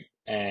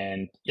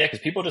 and yeah, because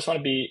people just want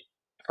to be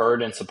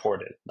heard and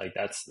supported. Like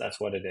that's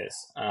what it is.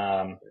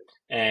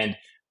 And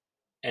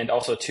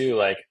also too,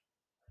 like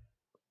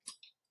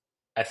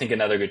I think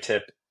another good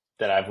tip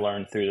that I've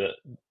learned through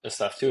the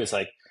stuff too is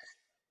like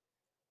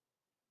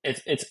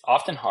it's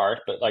often hard,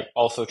 but like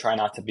also try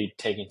not to be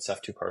taking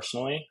stuff too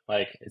personally.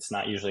 Like it's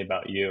not usually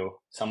about you.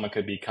 Someone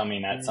could be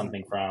coming at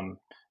something from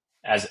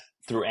as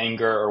through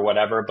anger or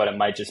whatever, but it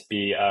might just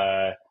be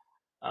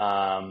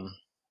um,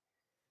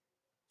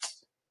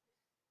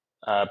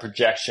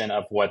 projection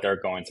of what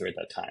they're going through at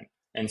that time.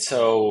 And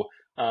so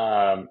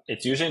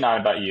it's usually not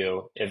about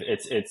you. If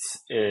it's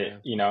Yeah.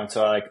 and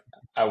so like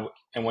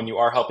and when you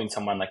are helping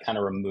someone, like kind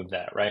of remove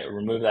that, right?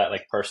 Remove that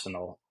like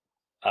personal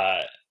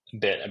uh,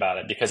 bit about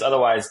it, because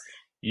otherwise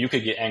you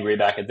could get angry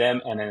back at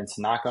them, and then it's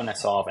not going to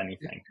solve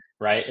anything,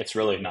 right? It's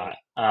really Right.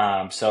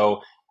 not.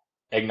 So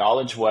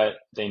acknowledge what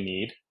they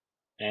need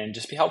and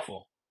just be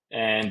helpful.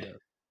 And Yeah.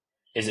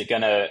 is it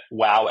going to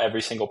wow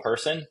every single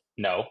person?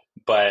 No,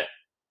 but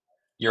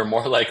you're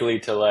more likely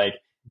to like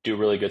do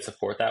really good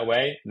support that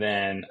way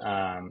than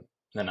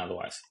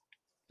otherwise.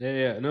 Yeah,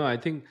 yeah. No, I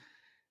think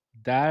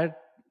that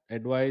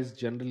advice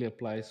generally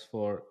applies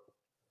for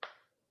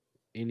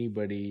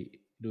anybody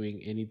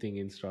doing anything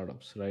in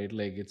startups, right?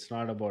 Like it's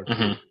not about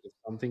Hmm. you. If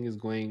something is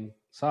going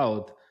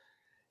south,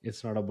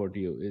 it's not about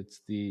you.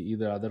 It's the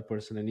either other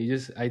person, and you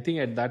just. I think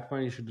at that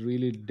point you should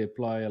really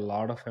deploy a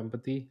lot of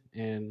empathy,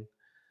 and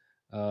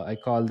I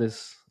call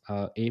this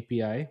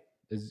API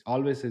is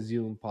always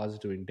assume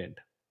positive intent.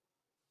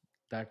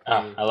 That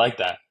Oh, way, I like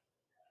that.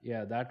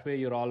 yeah, that way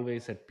you're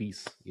always at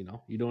peace.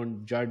 You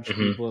don't judge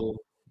Hmm. people.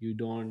 You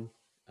don't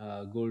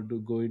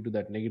go into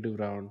that negative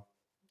round.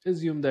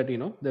 Assume that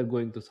they're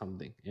going through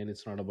something and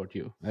it's not about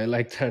you. I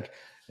like that.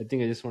 I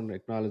think I just want to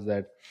acknowledge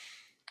that.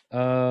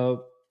 uh,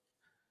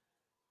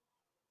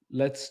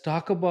 let's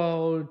talk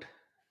about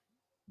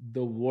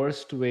the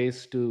worst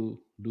ways to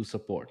do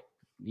support.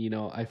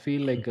 I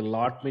feel like a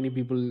lot many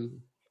people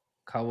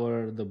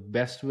cover the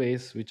best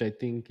ways, which I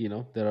think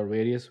there are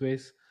various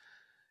ways.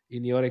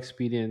 In your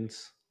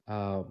experience,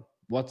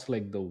 what's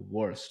like the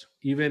worst,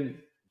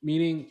 even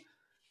meaning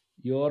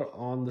you're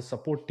on the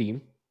support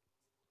team,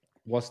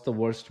 what's the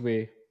worst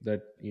way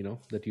that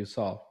you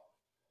saw?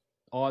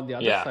 On the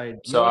other Yeah. side,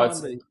 So I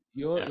was,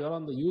 you're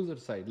on the user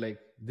side, like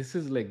this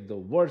is like the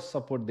worst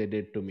support they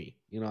did to me.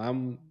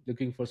 I'm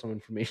looking for some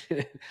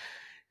information.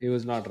 It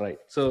was not right.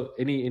 So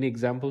any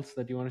examples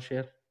that you want to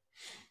share?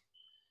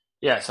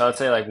 yeah. So I'd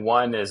say like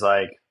one is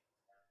like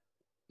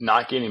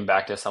not getting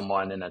back to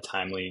someone in a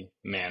timely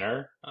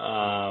manner.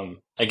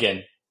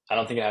 Again, I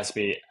don't think it has to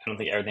be. I don't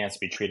think everything has to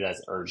be treated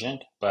as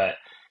urgent, but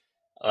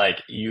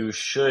like you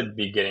should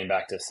be getting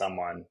back to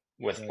someone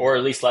with, Right. or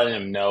at least letting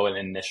them know an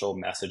initial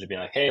message of being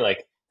like, hey,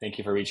 like thank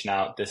you for reaching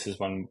out. This is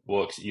when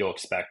you'll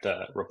expect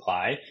a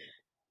reply.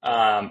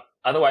 Right.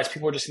 Otherwise,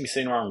 people are just gonna be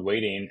sitting around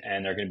waiting,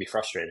 and they're gonna be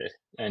frustrated.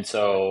 And Right.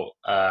 so,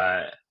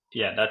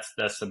 yeah,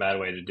 that's the bad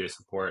way to do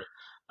support.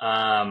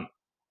 Um,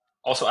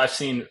 Also, I've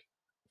seen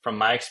from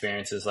my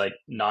experiences, like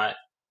not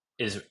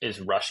is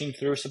rushing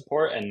through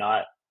support and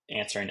not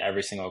answering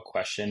every single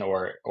question,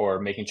 or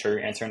making sure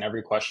you're answering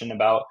every question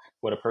about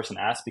what a person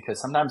asks, because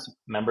sometimes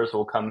members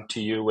will come to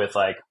you with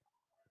like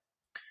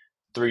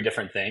three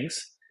different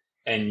things,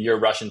 and you're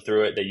rushing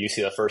through it, that you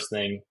see the first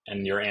thing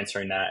and you're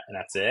answering that and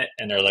that's it,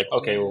 and they're like,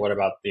 okay, well, Yeah. what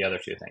about the other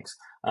two things?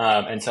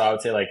 And so I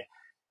would say, like,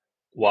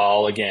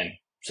 while again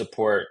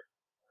support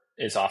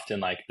is often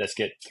like, let's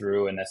get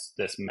through and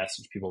this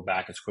message people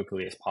back as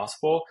quickly as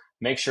possible,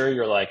 make sure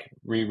you're like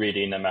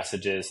rereading the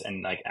messages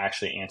and like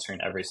actually answering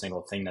every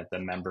single thing that the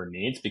member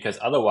needs, because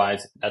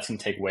otherwise that's going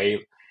to take way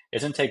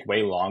it's going to take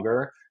way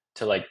longer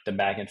to like the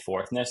back and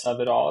forthness of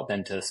it all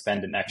than to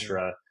spend an Yeah.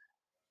 extra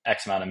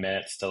x amount of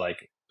minutes to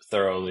like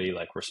thoroughly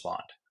like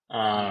respond.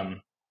 Yeah.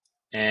 Um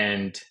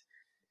and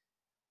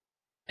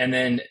and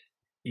then,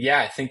 yeah,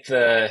 I think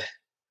the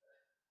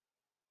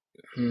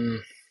hmm,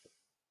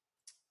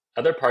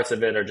 other parts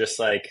of it are just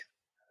like,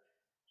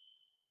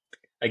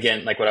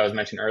 again, like what I was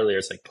mentioning earlier,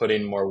 it's like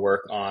putting more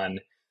work on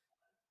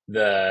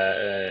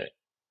the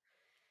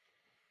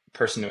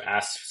person who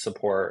asks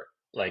support,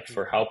 like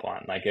for Mhm. help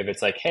on, like if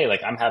it's like, hey,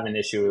 like I'm having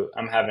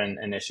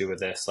an issue with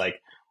this,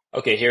 like,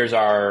 okay, here's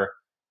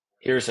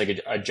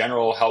like a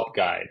general help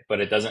guide,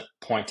 but it doesn't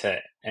point to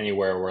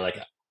anywhere where like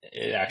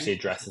it actually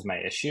addresses my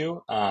issue.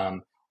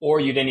 Or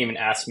you didn't even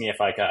ask me if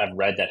like I've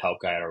read that help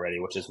guide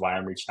already, which is why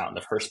I'm reaching out in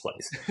the first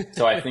place.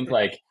 So I think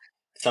like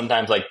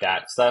sometimes like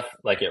that stuff,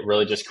 like it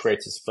really just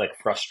creates this like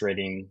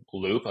frustrating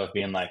loop of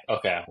being like,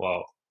 okay,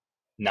 well,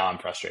 now I'm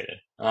frustrated.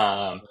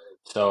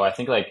 So I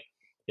think like,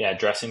 yeah,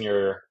 addressing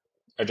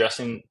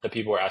the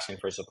people who are asking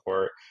for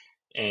support,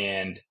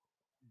 and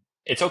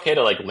it's okay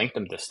to like link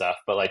them to stuff,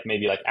 but like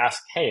maybe like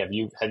ask, hey, have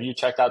you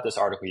checked out this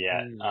article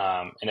yet?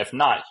 Mm. And if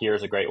not,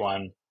 here's a great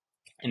one.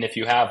 And if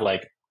you have,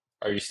 like,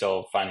 are you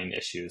still finding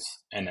issues?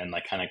 And then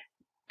like kind of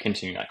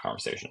continue that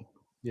conversation.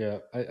 Yeah,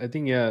 I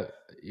think, yeah,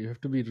 you have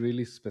to be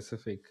really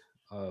specific,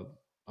 or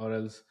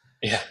else.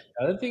 Yeah.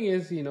 The other thing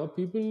is,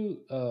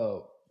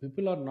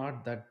 people are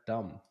not that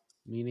dumb.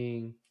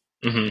 Meaning,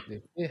 Hmm.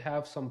 if they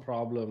have some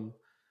problem,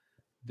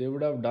 they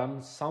would have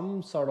done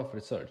some sort of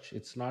research.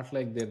 It's not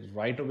like they're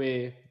right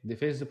away they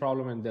face the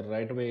problem and they're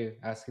right away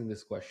asking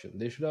this question.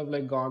 They should have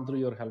like gone through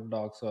your help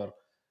docs or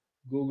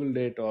Googled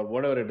it or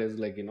whatever it is,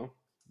 like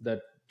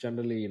that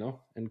generally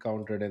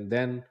encountered, and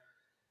then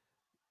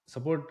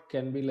support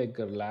can be like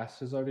a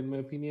last resort in my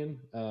opinion.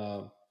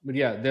 But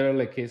yeah, there are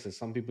like cases,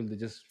 some people they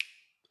just,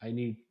 I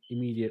need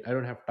immediate, I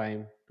don't have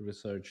time to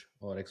research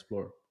or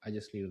explore, I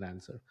just need an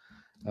answer.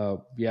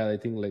 Yeah, I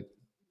think like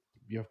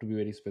you have to be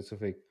very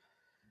specific.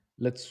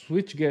 Let's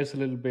switch gears a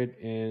little bit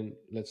and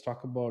let's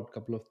talk about a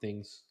couple of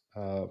things.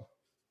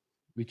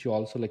 which you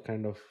also like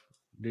kind of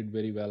did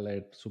very well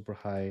at Super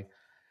High.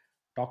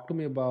 Talk to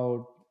me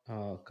about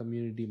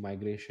community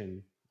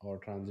migration or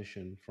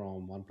transition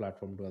from one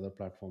platform to other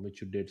platform,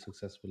 which you did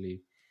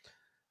successfully.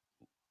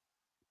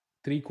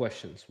 Three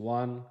questions.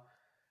 One,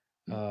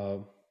 uh,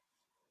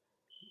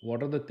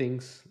 what are the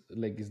things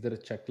like? Is there a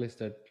checklist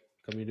that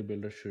community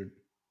builders should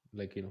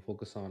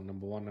focus on?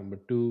 Number one. Number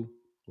two,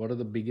 what are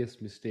the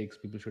biggest mistakes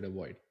people should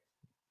avoid?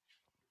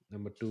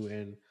 Number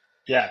two,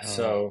 Yeah. uh,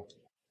 So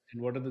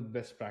and what are the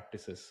best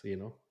practices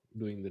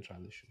doing the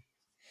transition?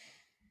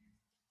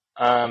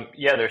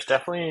 yeah, there's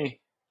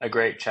definitely a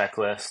great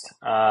checklist.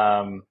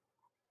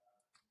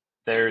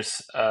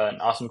 There's an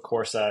awesome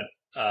course that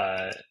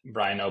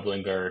Brian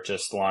Oblinger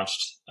just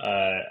launched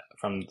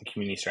from the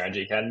Community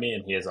Strategy Academy,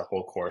 and he has a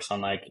whole course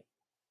on like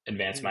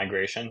advanced Hmm.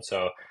 migration.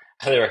 So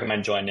I highly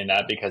recommend joining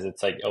that because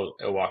it's like it'll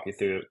walk you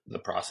through the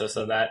process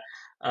of that.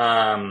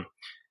 Um,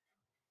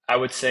 I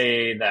would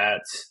say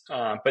that,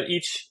 but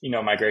each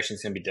migration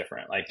is going to be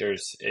different. Like it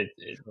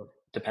Sure.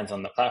 depends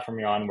on the platform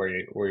you're on,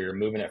 where you're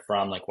moving it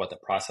from, like what the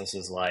process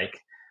is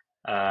like.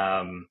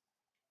 Um,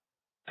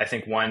 I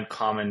think one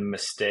common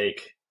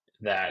mistake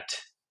that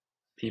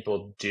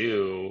people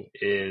do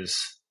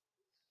is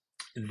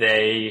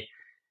they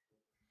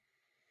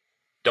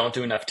don't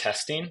do enough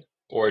testing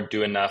or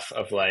do enough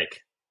of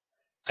like,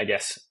 I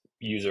guess,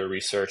 user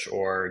research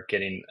or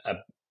getting a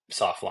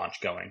soft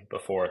launch going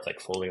before it's like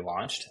fully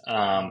launched.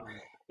 Hmm.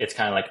 It's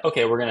kind of like,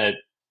 okay, we're going to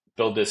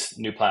build this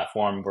new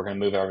platform. We're going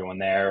to move everyone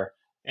there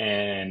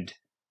and,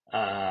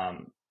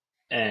 um,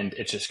 and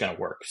it's just going to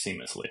work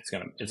seamlessly. It's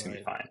going to be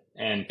Right. fine.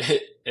 And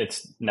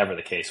it's never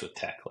the case with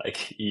tech.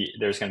 Like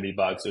there's going to be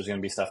bugs. There's going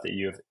to be stuff that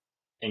you've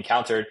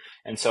encountered.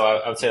 And so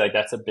I would say like,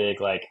 that's a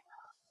big, like,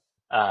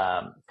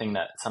 thing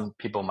that some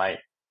people might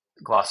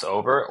gloss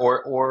over,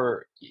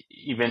 or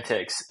even to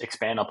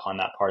expand upon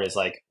that part is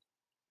like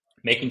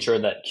making Hmm. sure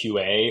that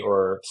QA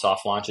or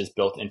soft launch is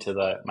built into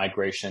the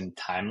migration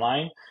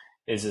timeline.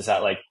 Is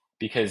that like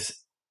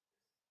because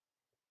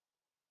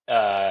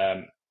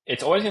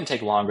it's always going to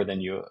take longer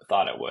than you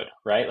thought it would,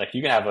 right? Like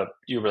you can have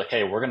you were like,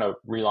 hey, we're going to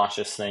relaunch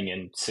this thing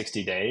in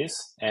 60 days,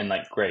 and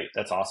like, great,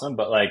 that's awesome,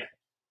 but like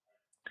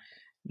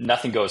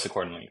nothing goes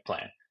accordingly to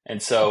plan,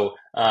 and so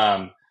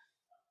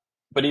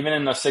but even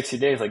in those 60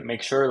 days, like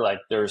make sure like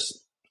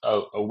there's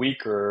a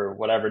week or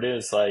whatever it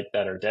is like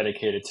that are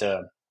dedicated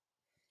to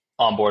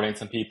onboarding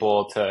some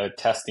people, to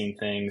testing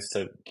things,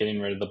 to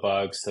getting rid of the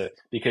bugs, to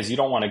because you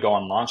don't want to go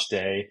on launch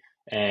day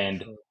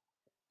and Sure.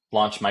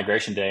 launch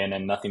migration day and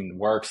then nothing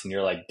works and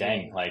you're like,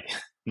 dang, Yeah. like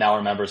now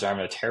our members are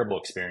having a terrible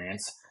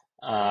experience.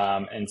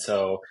 Right. And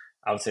so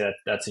I would say that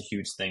that's a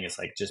huge thing, is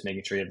like just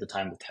making sure you have the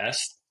time to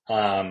test.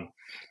 And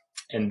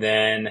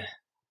then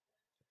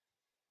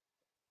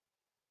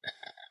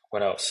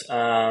what else?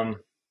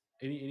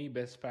 Any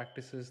best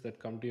practices that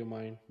come to your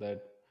mind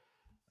that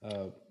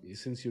uh,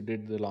 since you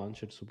did the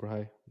launch at Super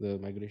High, the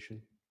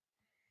migration?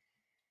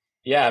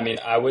 Yeah, I mean,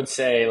 I would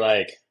say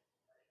like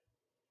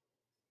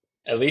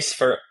at least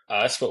for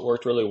us, what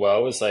worked really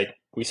well was like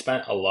we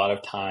spent a lot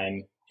of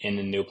time in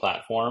the new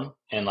platform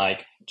and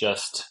like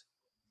just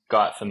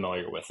got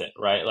familiar with it,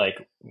 right?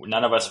 Like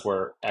none of Right. us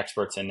were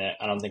experts in it.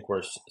 I don't think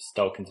we're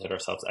still consider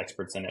ourselves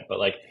experts in it, but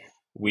like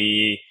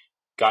we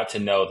got to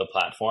know the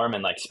platform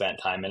and like spent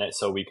time in it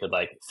so we could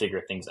like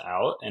figure things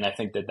out. And I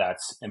think that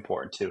that's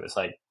important too. It's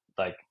like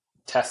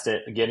test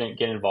it, get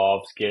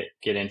involved,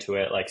 get into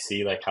it, like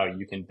see like how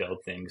you can build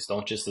things.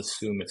 Don't just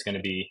assume it's going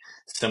to be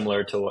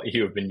similar to what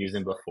you have been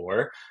using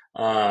before.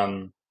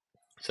 Um,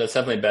 so that's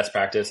definitely best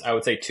practice. I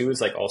would say too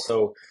is like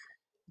also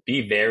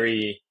be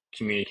very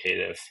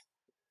communicative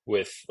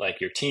with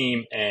like your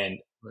team and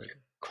Right.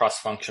 cross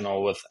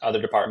functional with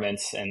other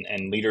departments and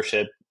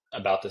leadership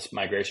about this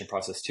migration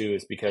process too,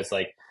 is because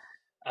like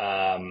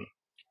um,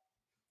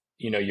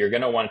 you're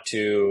going to want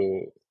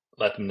to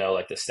let them know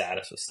like the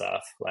status of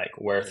stuff, like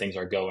where Right. things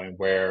are going,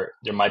 where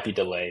there might be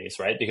delays,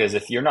 right? Because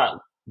if you're not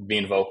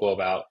being vocal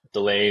about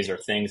delays or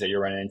things that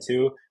you're running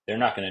into, they're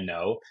not going to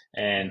know,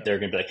 and Yeah. they're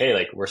going to be like, hey,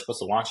 like we're supposed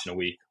to launch in a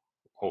week.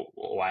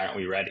 Why aren't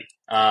we ready?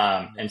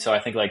 Right. And so I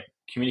think like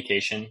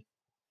communication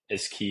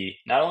is key,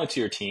 not only to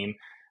your team,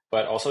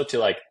 but also to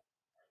like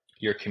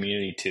your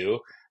community too.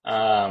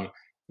 Um,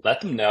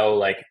 Let them know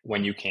like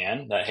when you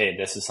can that, hey,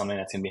 this is something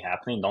that's going to be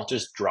happening. Don't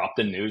just drop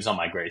the news on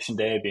migration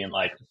day being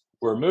like,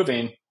 we're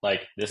moving,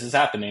 like this is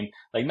happening.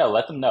 Like, no,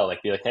 let them know,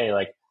 like be like, hey,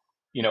 like,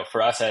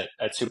 for us at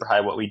Super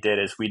High, what we did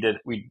is we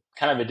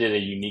kind of did a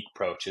unique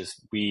approach, is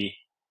we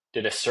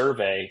did a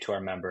survey to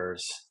our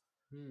members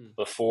Hmm.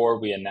 before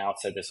we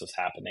announced that this was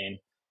happening.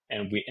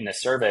 And we, in the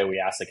survey, we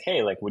asked like,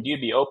 hey, like, would you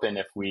be open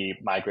if we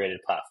migrated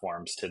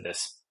platforms to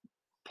this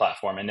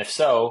platform? And if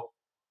so,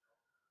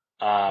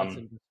 That's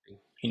um,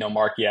 interesting.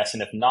 mark yes.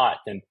 And if not,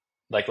 then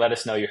like, let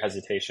us know your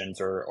hesitations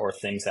or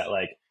things that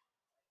like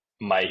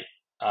might,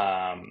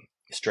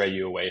 stray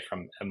you away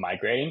from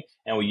migrating.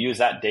 And we use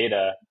that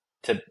data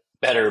to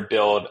better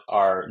build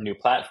our new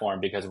platform,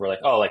 because we're like,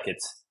 oh, like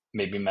it's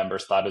maybe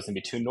members thought it was gonna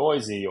be too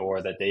noisy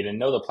or that they didn't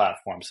know the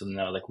platform. So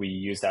no, like we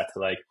use that to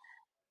like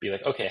be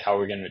like, okay, how are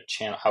we going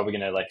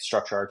to like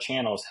structure our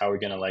channels? How are we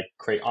going to like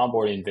create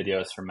onboarding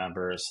videos for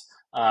members?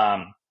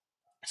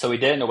 So we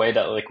did it in a way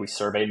that like we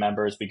surveyed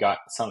members. We got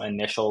some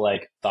initial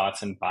like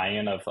thoughts and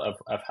buy-in of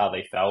how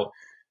they felt.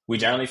 We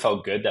generally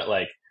felt good that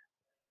like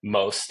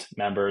most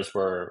members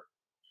were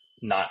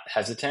not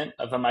hesitant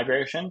of a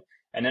migration.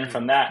 And then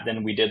from that,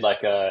 then we did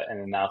like an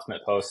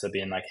announcement post of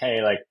being like,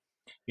 hey, like,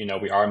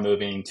 we are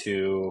moving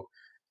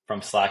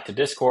from Slack to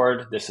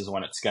Discord. This is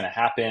when it's going to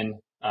happen.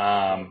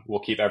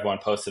 We'll keep everyone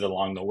posted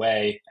along the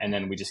way. And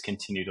then we just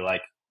continue to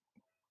like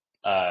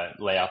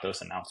lay out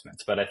those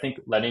announcements. But I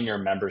think letting your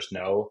members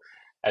know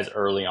as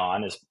early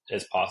on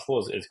as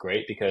possible is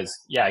great because,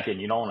 yeah, again,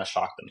 you don't want to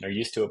shock them. They're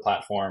used to a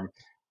platform.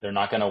 They're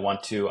not going to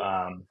want to,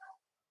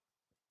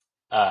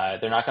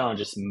 they're not going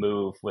to just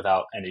move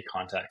without any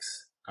context.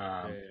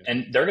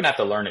 And they're going to have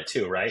to learn it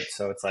too, right?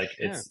 So it's like,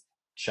 it's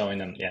showing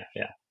them, yeah.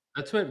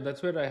 That's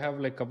where I have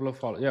like a couple of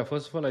follow. Yeah,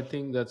 first of all, I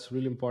think that's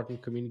really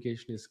important.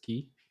 Communication is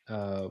key.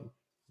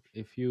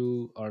 If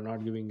you are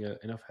not giving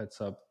enough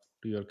heads up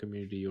to your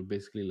community, you're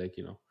basically like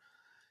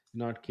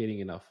not caring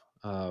enough.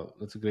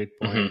 That's a great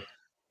point. Mm-hmm.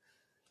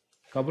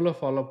 Couple of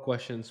follow-up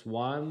questions.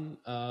 One,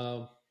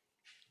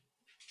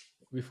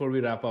 before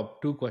we wrap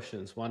up, two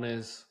questions. One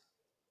is,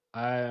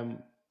 I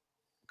am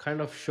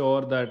kind of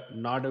sure that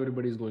not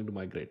everybody is going to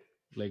migrate,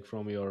 like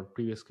from your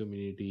previous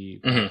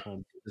community Mm-hmm.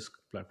 platform to this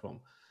platform.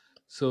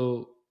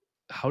 So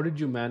how did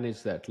you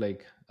manage that?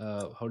 Like,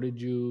 how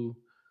did you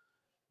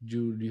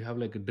do you have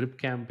like a drip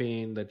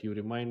campaign that you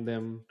remind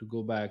them to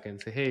go back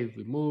and say, hey,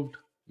 we moved,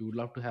 we would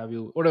love to have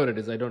you, whatever it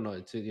is, I don't know,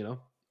 it's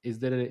is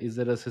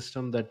there a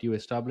system that you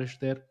established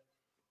there?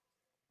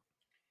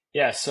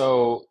 Yeah.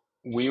 So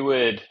we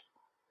would,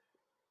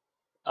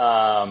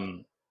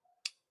 um,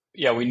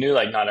 yeah, we knew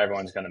like not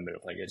everyone's going to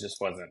move. Like it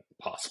just wasn't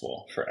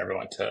possible for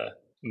everyone to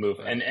move.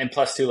 Right. And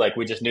plus too, like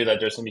we just knew that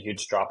there's going to be a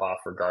huge drop off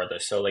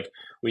regardless. So like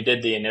we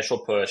did the initial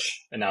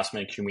push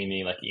announcement,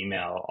 community, like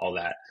email, all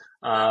that.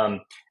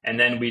 And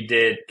then we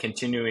did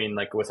continuing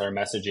like with our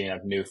messaging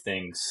of new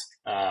things,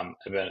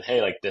 about,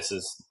 hey, like this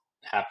is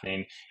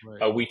happening.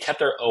 Right. We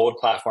kept our old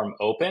platform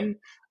open,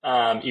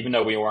 even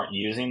though we weren't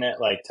using it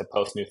like to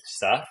post new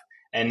stuff.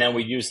 And then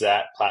we use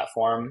that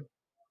platform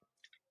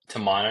to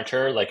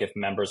monitor like if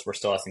members were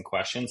still asking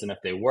questions, and if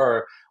they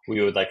were,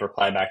 we would like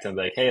reply back to them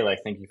like, hey, like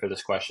thank you for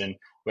this question,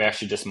 we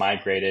actually just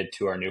migrated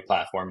to our new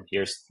platform,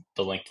 here's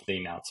the link to the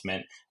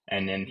announcement,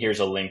 and then here's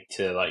a link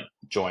to like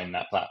join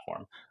that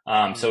platform.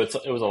 So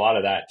it was a lot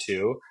of that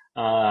too.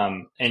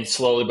 And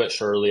slowly but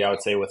surely, I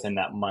would say within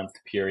that month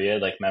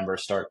period, like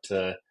members start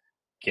to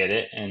get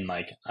it and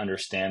like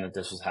understand that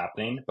this was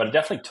happening, but it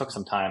definitely took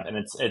some time. And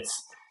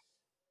it's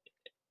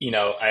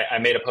I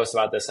made a post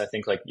about this, I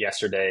think like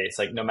yesterday. It's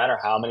like, no matter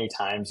how many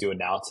times you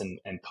announce and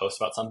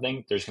post about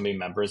something, there's going to be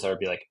members that would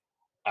be like,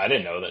 I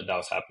didn't know that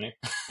was happening.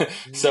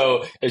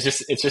 So it's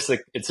just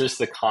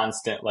the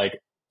constant, like,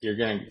 you're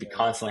going to be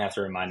constantly have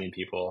to reminding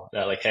people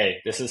that like, hey,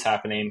 this is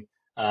happening.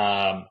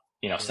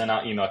 Send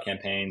out email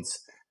campaigns,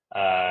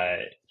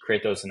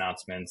 create those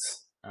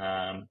announcements.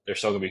 There's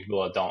still going to be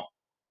people that don't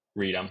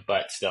read them,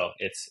 but still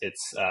it's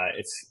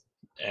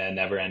a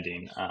never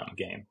ending,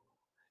 game.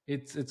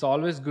 It's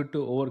always good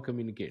to over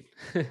communicate.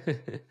 Right.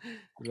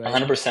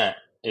 100%.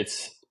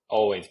 It's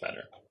always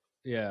better.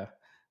 Yeah.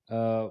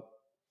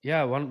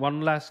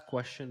 One last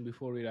question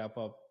before we wrap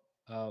up.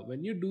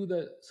 When you do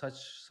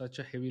such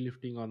a heavy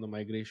lifting on the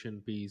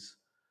migration piece,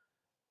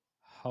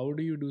 how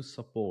do you do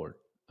support?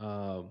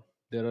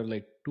 There are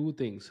like two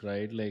things,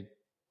 right? Like,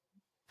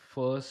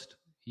 first,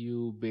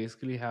 you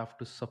basically have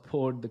to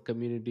support the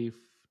community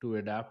to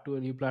adapt to a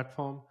new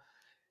platform,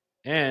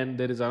 and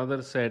there is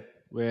another set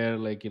where,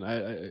 like,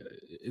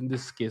 in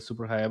this case,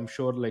 super high, I'm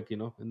sure, like,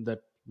 in that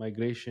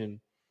migration,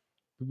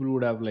 people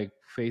would have like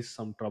faced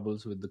some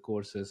troubles with the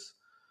courses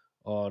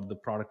or the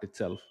product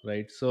itself,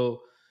 right?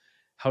 So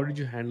how did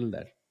you handle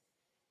that?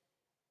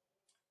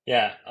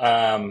 Yeah.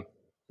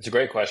 It's a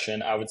great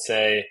question. I would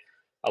say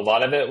a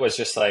lot of it was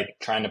just like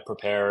trying to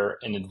prepare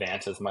in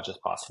advance as much as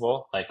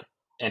possible, like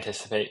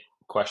anticipate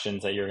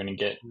questions that you're going to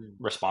get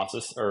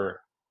responses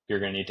or you're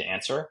going to need to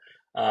answer.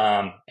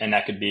 And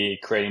that could be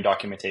creating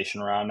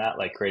documentation around that,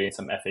 like creating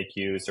some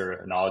FAQs or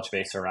a knowledge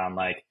base around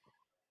like,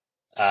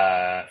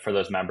 for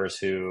those members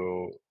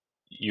who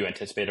you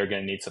anticipate are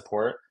going to need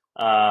support.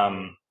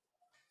 And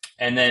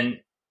then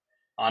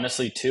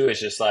honestly too, is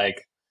just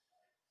like,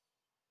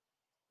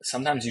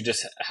 sometimes you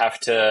just have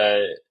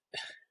to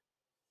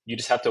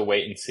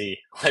wait and see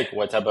like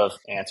what type of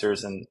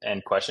answers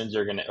and questions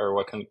you're gonna, or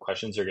what kind of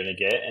questions you're gonna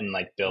get, and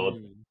like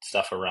build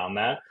stuff around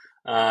that.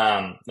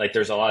 Like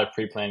there's a lot of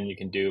pre-planning you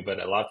can do,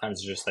 but a lot of times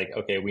it's just like,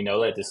 okay, we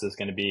know that this is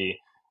going to be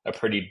a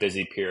pretty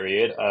busy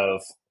period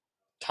of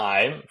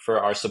time for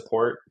our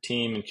support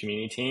team and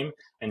community team.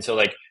 And so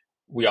like,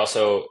 we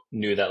also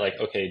knew that like,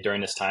 okay,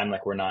 during this time,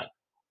 like we're not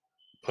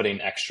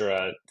putting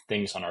extra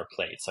things on our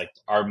plates. Like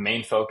our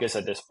main focus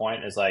at this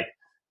point is like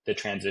the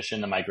transition,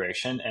 the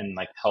migration, and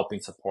like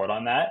helping support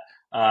on that.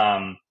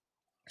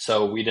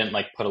 So we didn't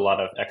like put a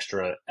lot of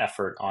extra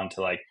effort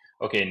onto like,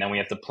 okay, now we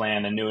have to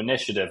plan a new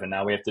initiative, and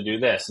now we have to do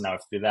this, and now we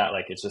have to do that.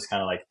 Like, it's just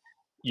kind of like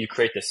you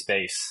create the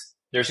space.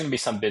 There's going to be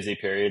some busy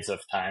periods of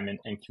time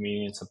in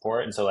community and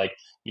support, and so like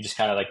you just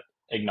kind of like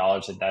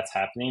acknowledge that that's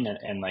happening,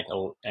 and like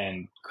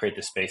and create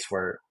the space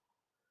where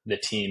the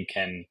team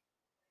can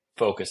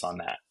focus on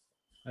that.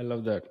 I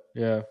love that.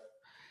 Yeah.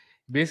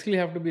 Basically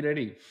have to be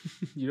ready.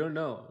 You don't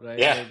know, right?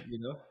 Yeah,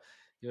 Like,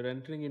 you're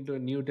entering into a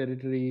new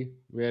territory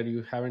where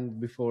you haven't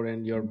before,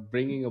 and you're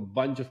bringing a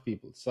bunch of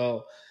people.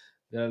 So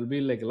there'll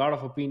be like a lot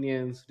of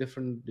opinions,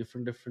 different,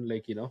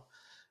 like,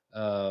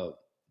 uh,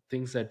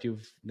 things that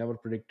you've never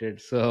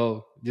predicted.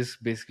 So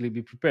just basically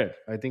be prepared.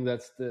 I think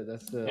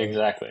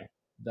exactly.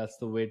 that's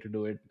the way to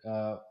do it.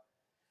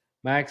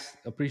 Max,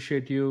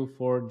 appreciate you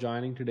for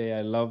joining today.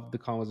 I love the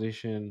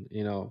conversation.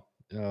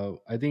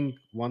 I think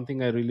one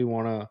thing I really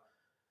want to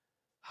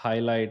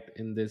highlight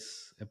in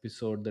this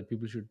episode that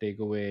people should take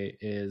away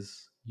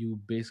is you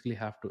basically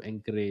have to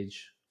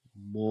encourage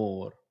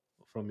more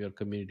from your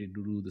community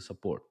to do the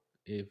support.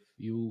 If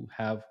you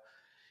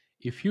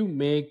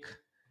make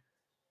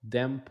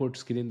them put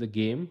skin in the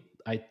game,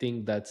 I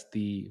think that's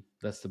the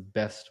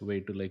best way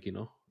to, like,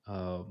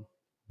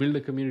 build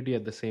a community,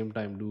 at the same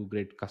time do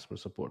great customer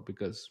support,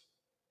 because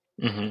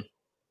Hmm.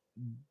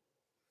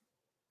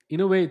 in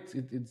a way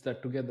it's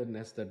that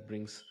togetherness that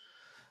brings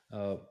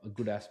a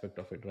good aspect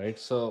of it, right?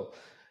 So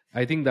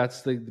I think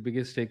that's the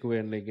biggest takeaway.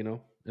 And, like,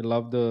 I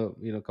love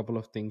the couple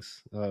of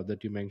things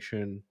that you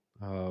mentioned,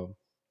 uh,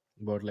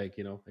 about, like,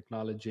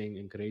 acknowledging,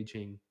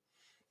 encouraging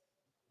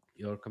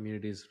your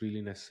community is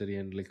really necessary,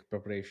 and like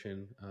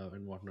preparation,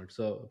 and whatnot.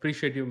 So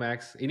appreciate you,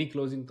 Max. Any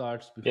closing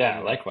thoughts before Yeah,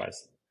 we wrap?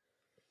 likewise.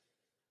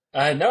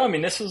 No, I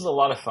mean, this was a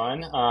lot of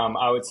fun.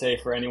 I would say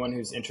for anyone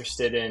who's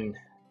interested in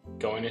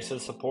going into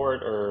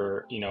support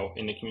or,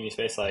 in the community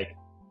space, like,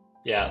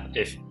 yeah,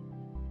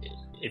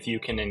 if you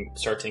can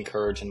start to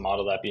encourage and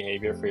model that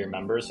behavior for your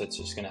members, it's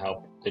just going to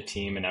help the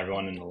team and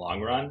everyone in the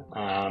long run.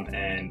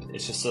 And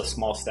it's just the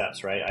small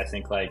steps, right? I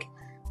think, like,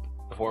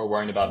 before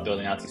worrying about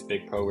building out these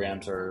big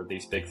programs or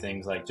these big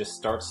things, like, just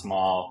start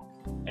small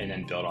and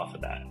then build off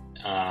of that.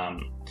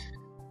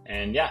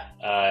 And yeah,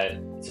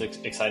 it's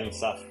exciting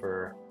stuff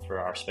for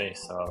our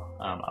space. So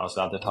I was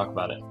glad to talk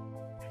about it.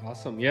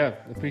 Awesome. Yeah,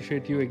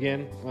 appreciate you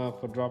again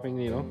for dropping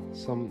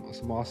some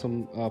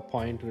awesome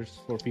pointers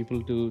for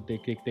people to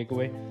take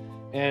away.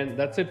 And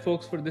that's it,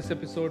 folks, for this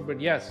episode.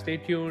 But yeah, stay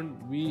tuned.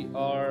 We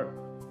are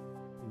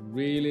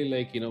really,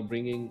 like,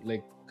 bringing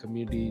like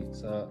community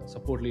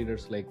support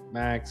leaders like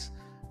Max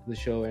to the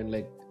show, and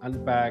like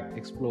unpack,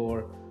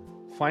 explore,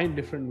 find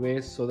different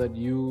ways so that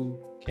you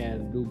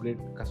can do great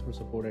customer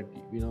support at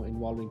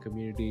involving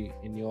community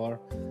in your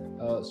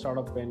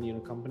startup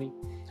and company.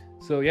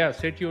 So yeah,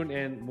 stay tuned,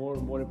 and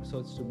more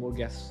episodes to more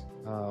guests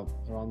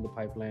around the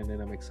pipeline.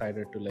 And I'm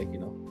excited to, like,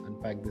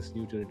 unpack this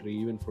new territory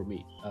even for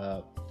me.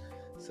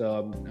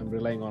 So I'm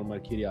relying on my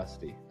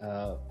curiosity.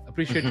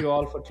 Appreciate you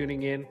all for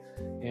tuning in,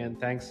 and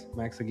thanks,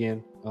 Max,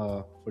 again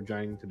for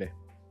joining today.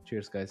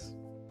 Cheers, guys.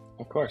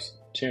 Of course.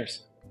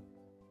 Cheers.